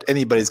 but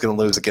anybody's going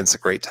to lose against a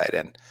great tight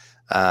end.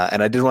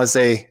 And I did want to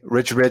say,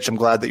 Rich, I'm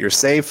glad that you're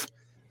safe.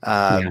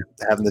 Having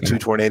the 2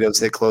 tornadoes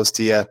hit close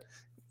to you,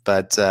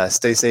 but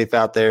stay safe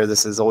out there.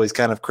 This is always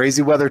kind of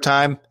crazy weather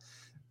time.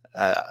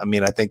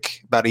 I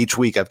think about each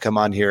week I've come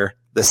on here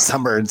this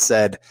summer and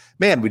said,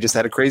 man, we just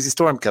had a crazy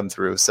storm come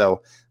through.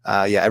 So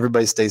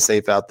everybody stay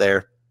safe out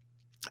there.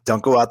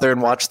 Don't go out there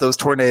and watch those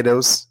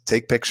tornadoes.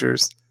 Take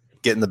pictures,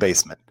 get in the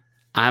basement.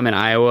 I'm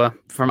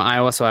from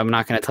Iowa, so I'm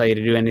not going to tell you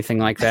to do anything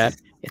like that.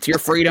 It's your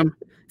freedom.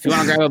 If you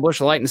want to grab a bush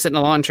of light and sit in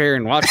a lawn chair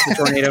and watch the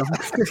tornado,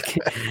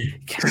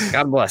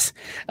 God bless.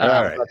 All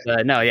right.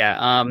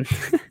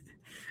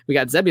 We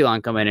got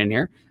Zebulon coming in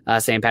here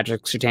saying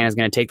Patrick Surtain is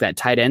going to take that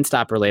tight end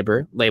stopper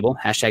label,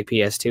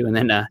 #PS2. And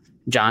then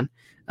John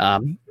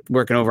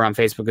working over on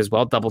Facebook as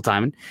well, double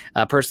timing.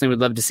 Personally, would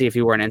love to see if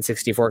he wore an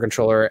N64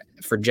 controller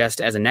for just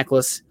as a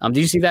necklace. Did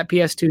you see that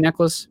PS2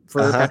 necklace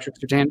for Patrick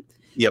Surtain?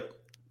 Yep.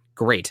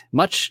 Great.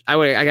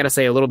 I got to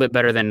say a little bit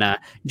better than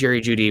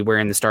Jerry Jeudy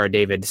wearing the Star of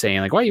David saying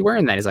like, why are you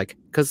wearing that? He's like,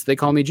 because they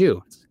call me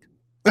Jew.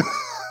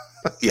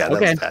 Yeah, that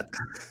was bad.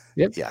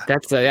 Yep. Yeah.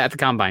 That's at the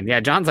combine.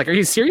 Yeah. John's like, are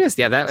you serious?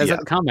 Yeah. That was at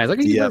the combine. I was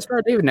like, you got a Star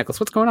of David necklace.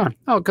 What's going on?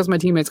 Oh, because my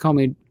teammates call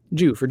me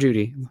Jew for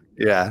Judy.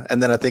 Yeah.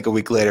 And then I think a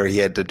week later he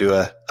had to do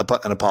an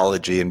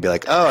apology and be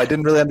like, oh, I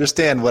didn't really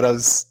understand what I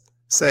was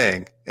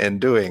saying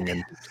and doing.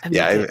 And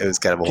it was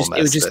kind of a whole mess.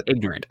 It was just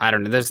ignorant. I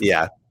don't know.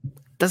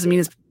 Doesn't mean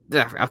it's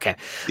okay.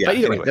 Yeah, but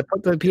either way, the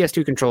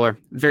PS2 controller,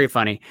 very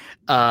funny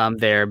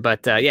there.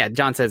 But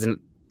John says, and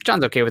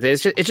John's okay with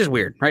it. It's just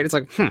weird, right? It's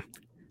like,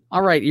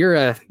 all right,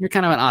 you're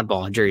kind of an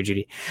oddball, Jerry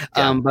Jeudy.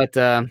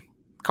 But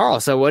Carl,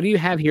 so what do you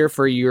have here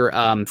for your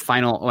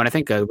final? And I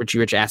think Richie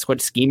Rich asked, what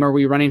scheme are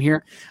we running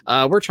here?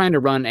 We're trying to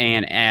run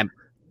an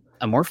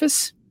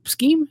amorphous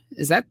scheme.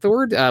 Is that the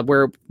word?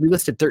 Where we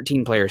listed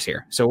 13 players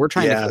here. So we're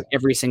trying to hit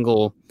every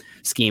single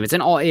scheme. It's an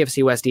all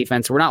AFC West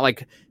defense. We're not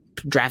like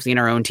drafting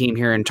our own team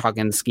here and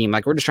talking scheme.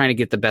 Like we're just trying to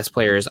get the best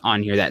players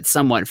on here that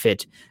somewhat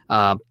fit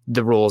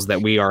the roles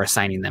that we are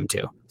assigning them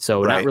to.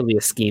 So not really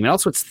a scheme. And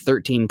also it's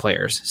 13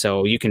 players.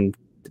 So you can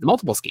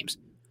multiple schemes.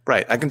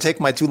 Right. I can take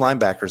my 2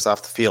 linebackers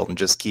off the field and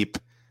just keep,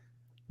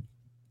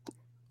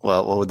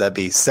 well, what would that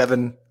be?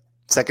 7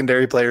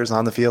 secondary players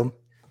on the field?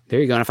 There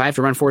you go. And if I have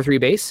to run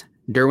 4-3 base,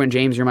 Derwin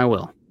James, you're my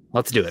will.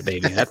 Let's do it,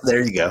 baby.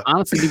 There you go.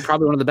 Honestly, be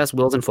probably one of the best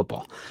wills in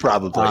football.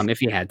 Probably.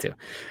 If you had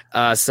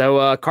to.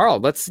 So,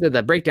 Carl, let's do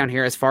the breakdown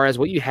here as far as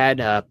what you had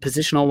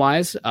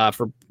positional-wise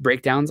for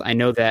breakdowns. I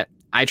know that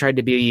I tried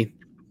to be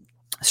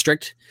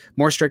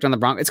more strict on the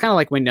Broncos. It's kind of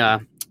like when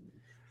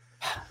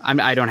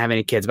I don't have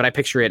any kids, but I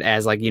picture it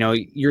as like,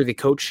 you're the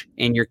coach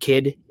and your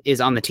kid is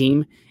on the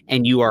team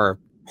and you are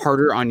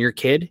harder on your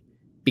kid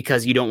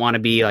because you don't want to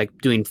be like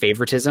doing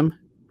favoritism.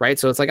 Right.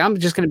 So it's like, I'm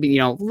just going to be,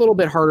 a little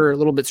bit harder, a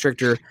little bit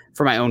stricter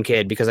for my own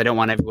kid because I don't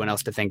want everyone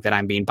else to think that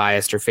I'm being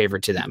biased or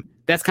favored to them.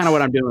 That's kind of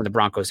what I'm doing with the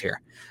Broncos here.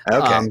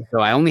 Okay. So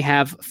I only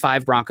have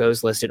 5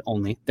 Broncos listed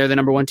only. They're the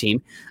number 1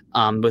 team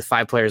with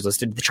 5 players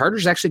listed. The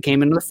Chargers actually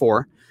came into the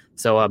 4.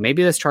 So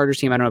maybe this Chargers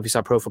team, I don't know if you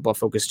saw Pro Football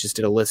Focus just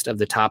did a list of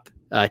the top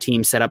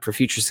teams set up for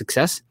future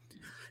success.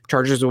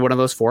 Chargers were one of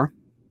those 4.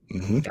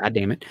 Mm-hmm. God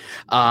damn it.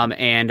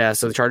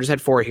 So the Chargers had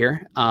 4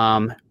 here.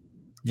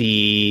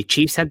 The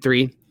Chiefs had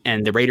 3.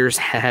 And the Raiders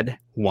had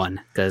 1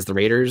 because the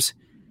Raiders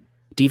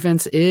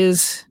defense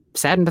is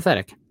sad and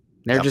pathetic.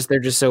 They're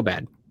just so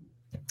bad.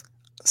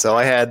 So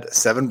I had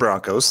 7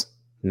 Broncos.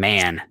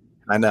 Man,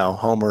 I know,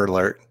 homer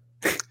alert.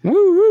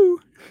 Woo!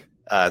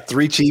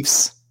 3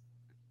 Chiefs,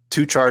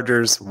 2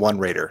 Chargers, 1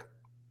 Raider.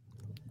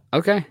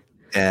 Okay.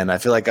 And I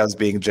feel like I was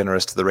being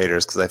generous to the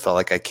Raiders because I felt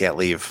like I can't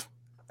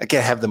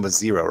have them with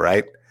 0,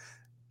 right?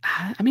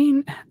 I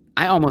mean,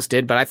 I almost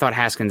did, but I thought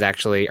Hankins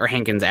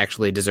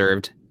actually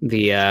deserved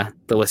the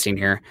listing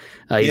here.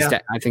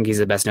 I think he's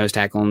the best nose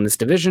tackle in this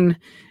division,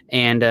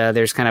 and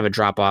there's kind of a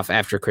drop off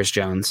after Chris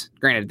Jones.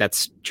 Granted,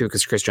 that's true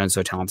because Chris Jones is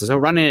so talented. So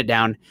running it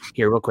down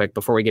here real quick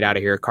before we get out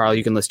of here, Carl,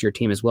 you can list your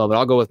team as well, but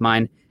I'll go with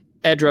mine.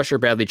 Edge rusher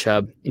Bradley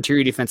Chubb,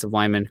 interior defensive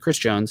lineman Chris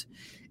Jones,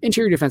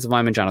 interior defensive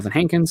lineman Jonathan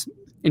Hankins,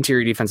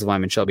 interior defensive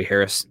lineman Shelby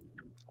Harris,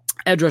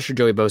 edge rusher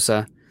Joey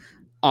Bosa,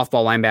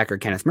 off-ball linebacker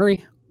Kenneth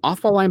Murray,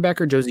 off-ball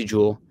linebacker Josie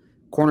Jewell,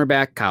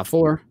 cornerback Kyle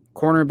Fuller,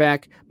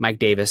 cornerback Mike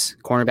Davis,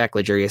 cornerback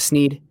L'Jarius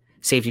Sneed,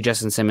 safety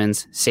Justin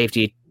Simmons,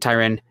 safety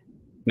Tyrann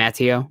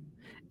Mathieu,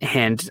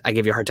 and I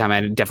give you a hard time,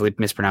 I definitely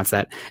mispronounced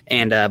that,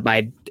 and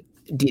my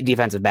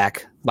defensive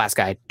back, last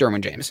guy,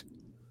 Derwin James.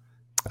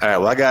 All right,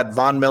 well, I got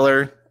Von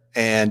Miller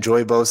and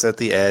Joey Bosa at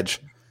the edge,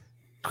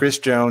 Chris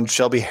Jones,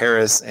 Shelby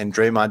Harris, and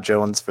Draymond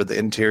Jones for the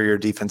interior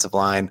defensive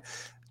line,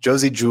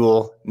 Josie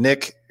Jewell,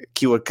 Nick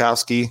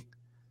Kwiatkowski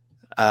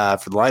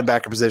for the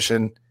linebacker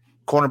position,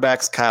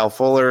 cornerbacks Kyle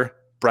Fuller,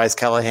 Bryce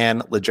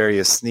Callahan,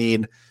 L'Jarius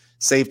Sneed,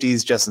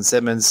 safeties Justin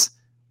Simmons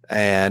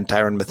and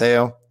Tyrann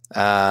Mathieu,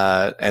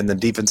 and then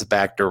defensive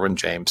back Derwin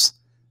James.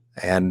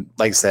 And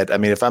like I said, I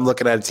mean, if I'm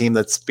looking at a team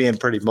that's being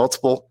pretty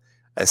multiple,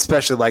 I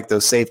especially like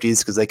those safeties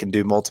because they can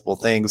do multiple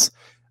things.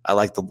 I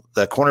like the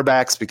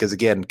cornerbacks because,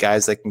 again,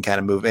 guys that can kind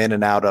of move in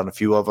and out on a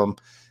few of them.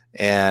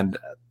 And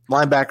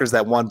linebackers,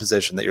 that one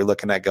position that you're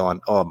looking at going,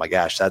 oh my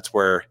gosh, that's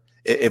where –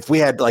 if we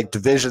had like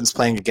divisions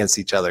playing against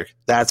each other,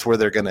 that's where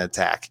they're going to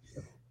attack.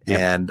 Yep.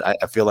 And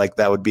I feel like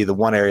that would be the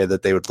one area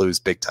that they would lose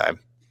big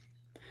time.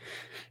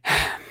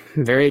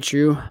 Very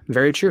true.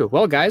 Very true.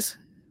 Well, guys,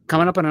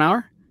 coming up in an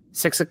hour,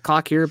 6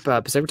 o'clock here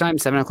Pacific time,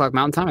 7 o'clock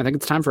Mountain time. I think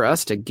it's time for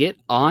us to get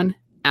on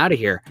out of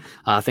here.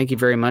 Thank you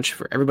very much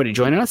for everybody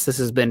joining us. This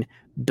has been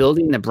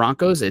Building the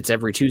Broncos. It's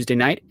every Tuesday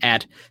night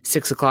at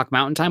 6 o'clock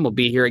Mountain time. We'll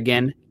be here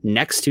again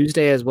next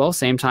Tuesday as well.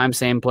 Same time,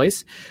 same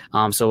place.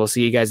 So we'll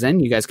see you guys then.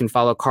 You guys can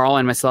follow Carl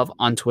and myself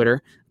on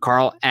Twitter.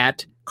 Carl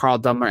at Carl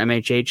Dumbler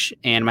MHH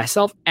and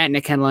myself at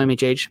Nick Kendall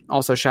MHH.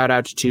 Also shout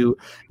out to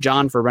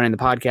John for running the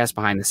podcast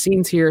behind the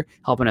scenes here,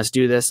 helping us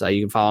do this.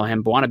 You can follow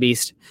him, Buana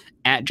Beast,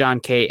 at John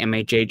K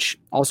MHH.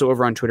 Also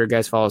over on Twitter,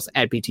 guys, follow us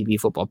at PTB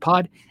Football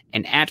Pod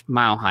and at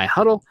Mile High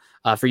Huddle.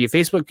 For you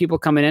Facebook people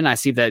coming in, I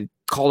see that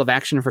call of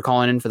action for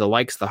calling in for the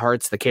likes, the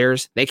hearts, the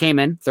cares. They came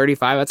in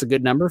 35. That's a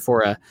good number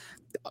for a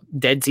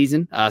dead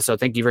season. So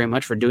thank you very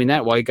much for doing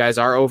that. While you guys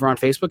are over on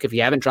Facebook, if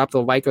you haven't dropped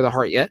the like or the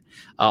heart yet,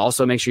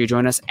 also make sure you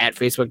join us at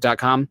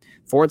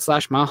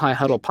facebook.com/Mile High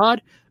Huddle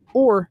Pod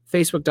or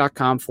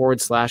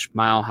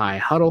facebook.com/Mile High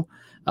Huddle.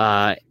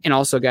 And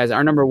also, guys,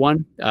 our number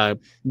one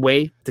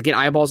way to get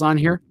eyeballs on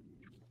here,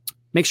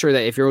 make sure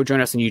that if you're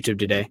joining us on YouTube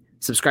today,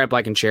 subscribe,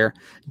 like, and share.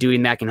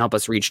 Doing that can help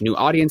us reach new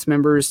audience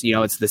members. You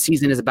know, the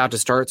season is about to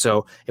start.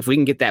 So if we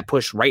can get that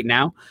push right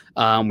now,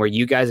 where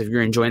you guys, if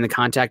you're enjoying the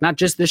content, not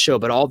just this show,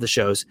 but all the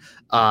shows,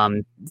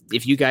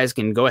 if you guys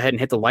can go ahead and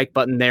hit the like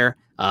button there,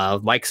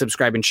 like,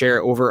 subscribe, and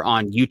share over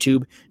on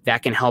YouTube,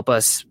 that can help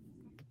us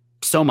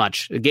so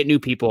much, get new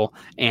people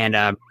and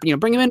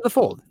bring them into the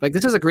fold. Like,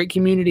 this is a great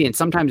community, and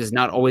sometimes it's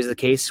not always the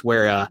case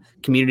where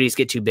communities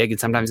get too big and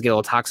sometimes get a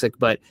little toxic,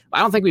 but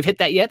I don't think we've hit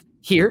that yet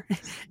here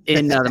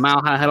in the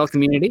Mile High Huddle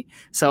community.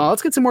 So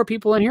let's get some more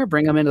people in here,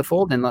 bring them into the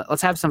fold, and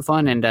let's have some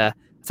fun and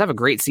let's have a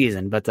great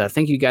season. But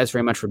thank you guys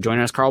very much for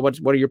joining us. Carl, what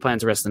are your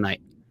plans the rest of the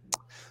night?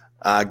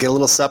 Get a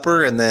little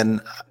supper, and then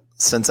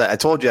since I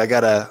told you I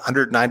got a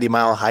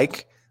 190-mile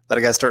hike that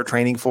I got to start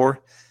training for,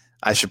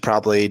 I should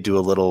probably do a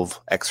little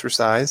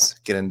exercise,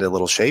 get into a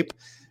little shape,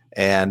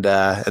 and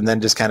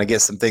then just kind of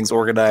get some things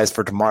organized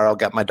for tomorrow.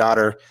 Got my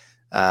daughter.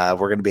 We're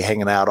going to be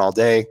hanging out all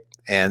day,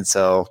 and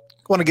so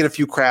want to get a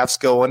few crafts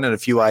going and a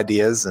few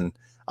ideas, and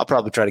I'll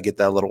probably try to get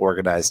that a little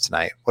organized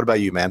tonight. What about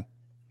you, man?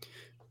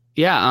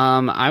 Yeah,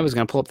 I was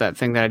going to pull up that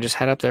thing that I just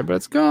had up there, but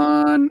it's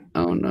gone.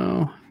 Oh,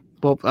 no.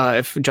 Well,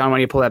 if John, why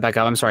don't you pull that back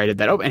up? I'm sorry I did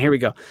that. Oh, and here we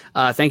go.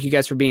 Thank you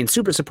guys for being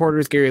super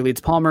supporters. Gary Leeds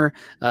Palmer,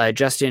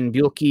 Justin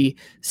Buelke,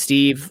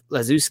 Steve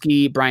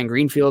Lazuski, Brian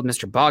Greenfield,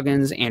 Mr.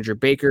 Boggins, Andrew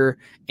Baker,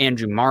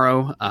 Andrew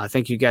Morrow.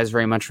 Thank you guys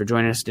very much for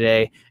joining us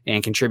today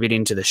and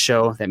contributing to the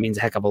show. That means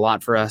a heck of a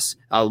lot for us,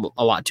 a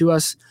lot to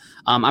us.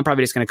 I'm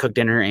probably just going to cook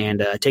dinner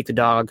and take the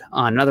dog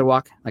on another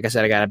walk. Like I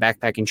said, I got a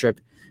backpacking trip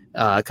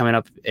coming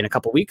up in a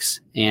couple weeks,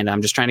 and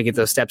I'm just trying to get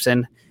those steps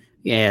in.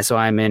 Yeah, so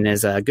I'm in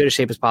as good a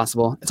shape as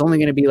possible. It's only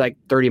going to be like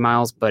 30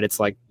 miles, but it's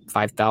like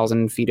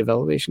 5,000 feet of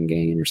elevation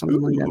gain or something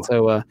like that.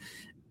 So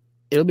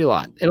it'll be a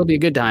lot. It'll be a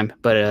good time,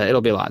 but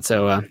it'll be a lot.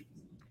 So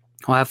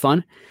we'll have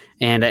fun.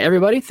 And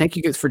everybody, thank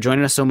you guys for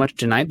joining us so much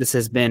tonight. This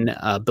has been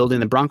Building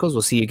the Broncos.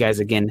 We'll see you guys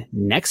again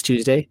next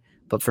Tuesday.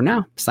 But for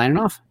now, signing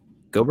off.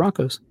 Go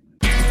Broncos.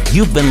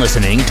 You've been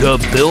listening to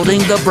Building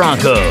the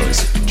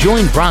Broncos.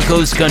 Join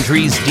Broncos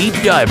Country's deep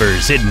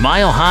divers at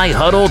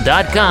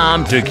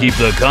milehighhuddle.com to keep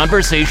the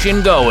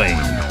conversation going.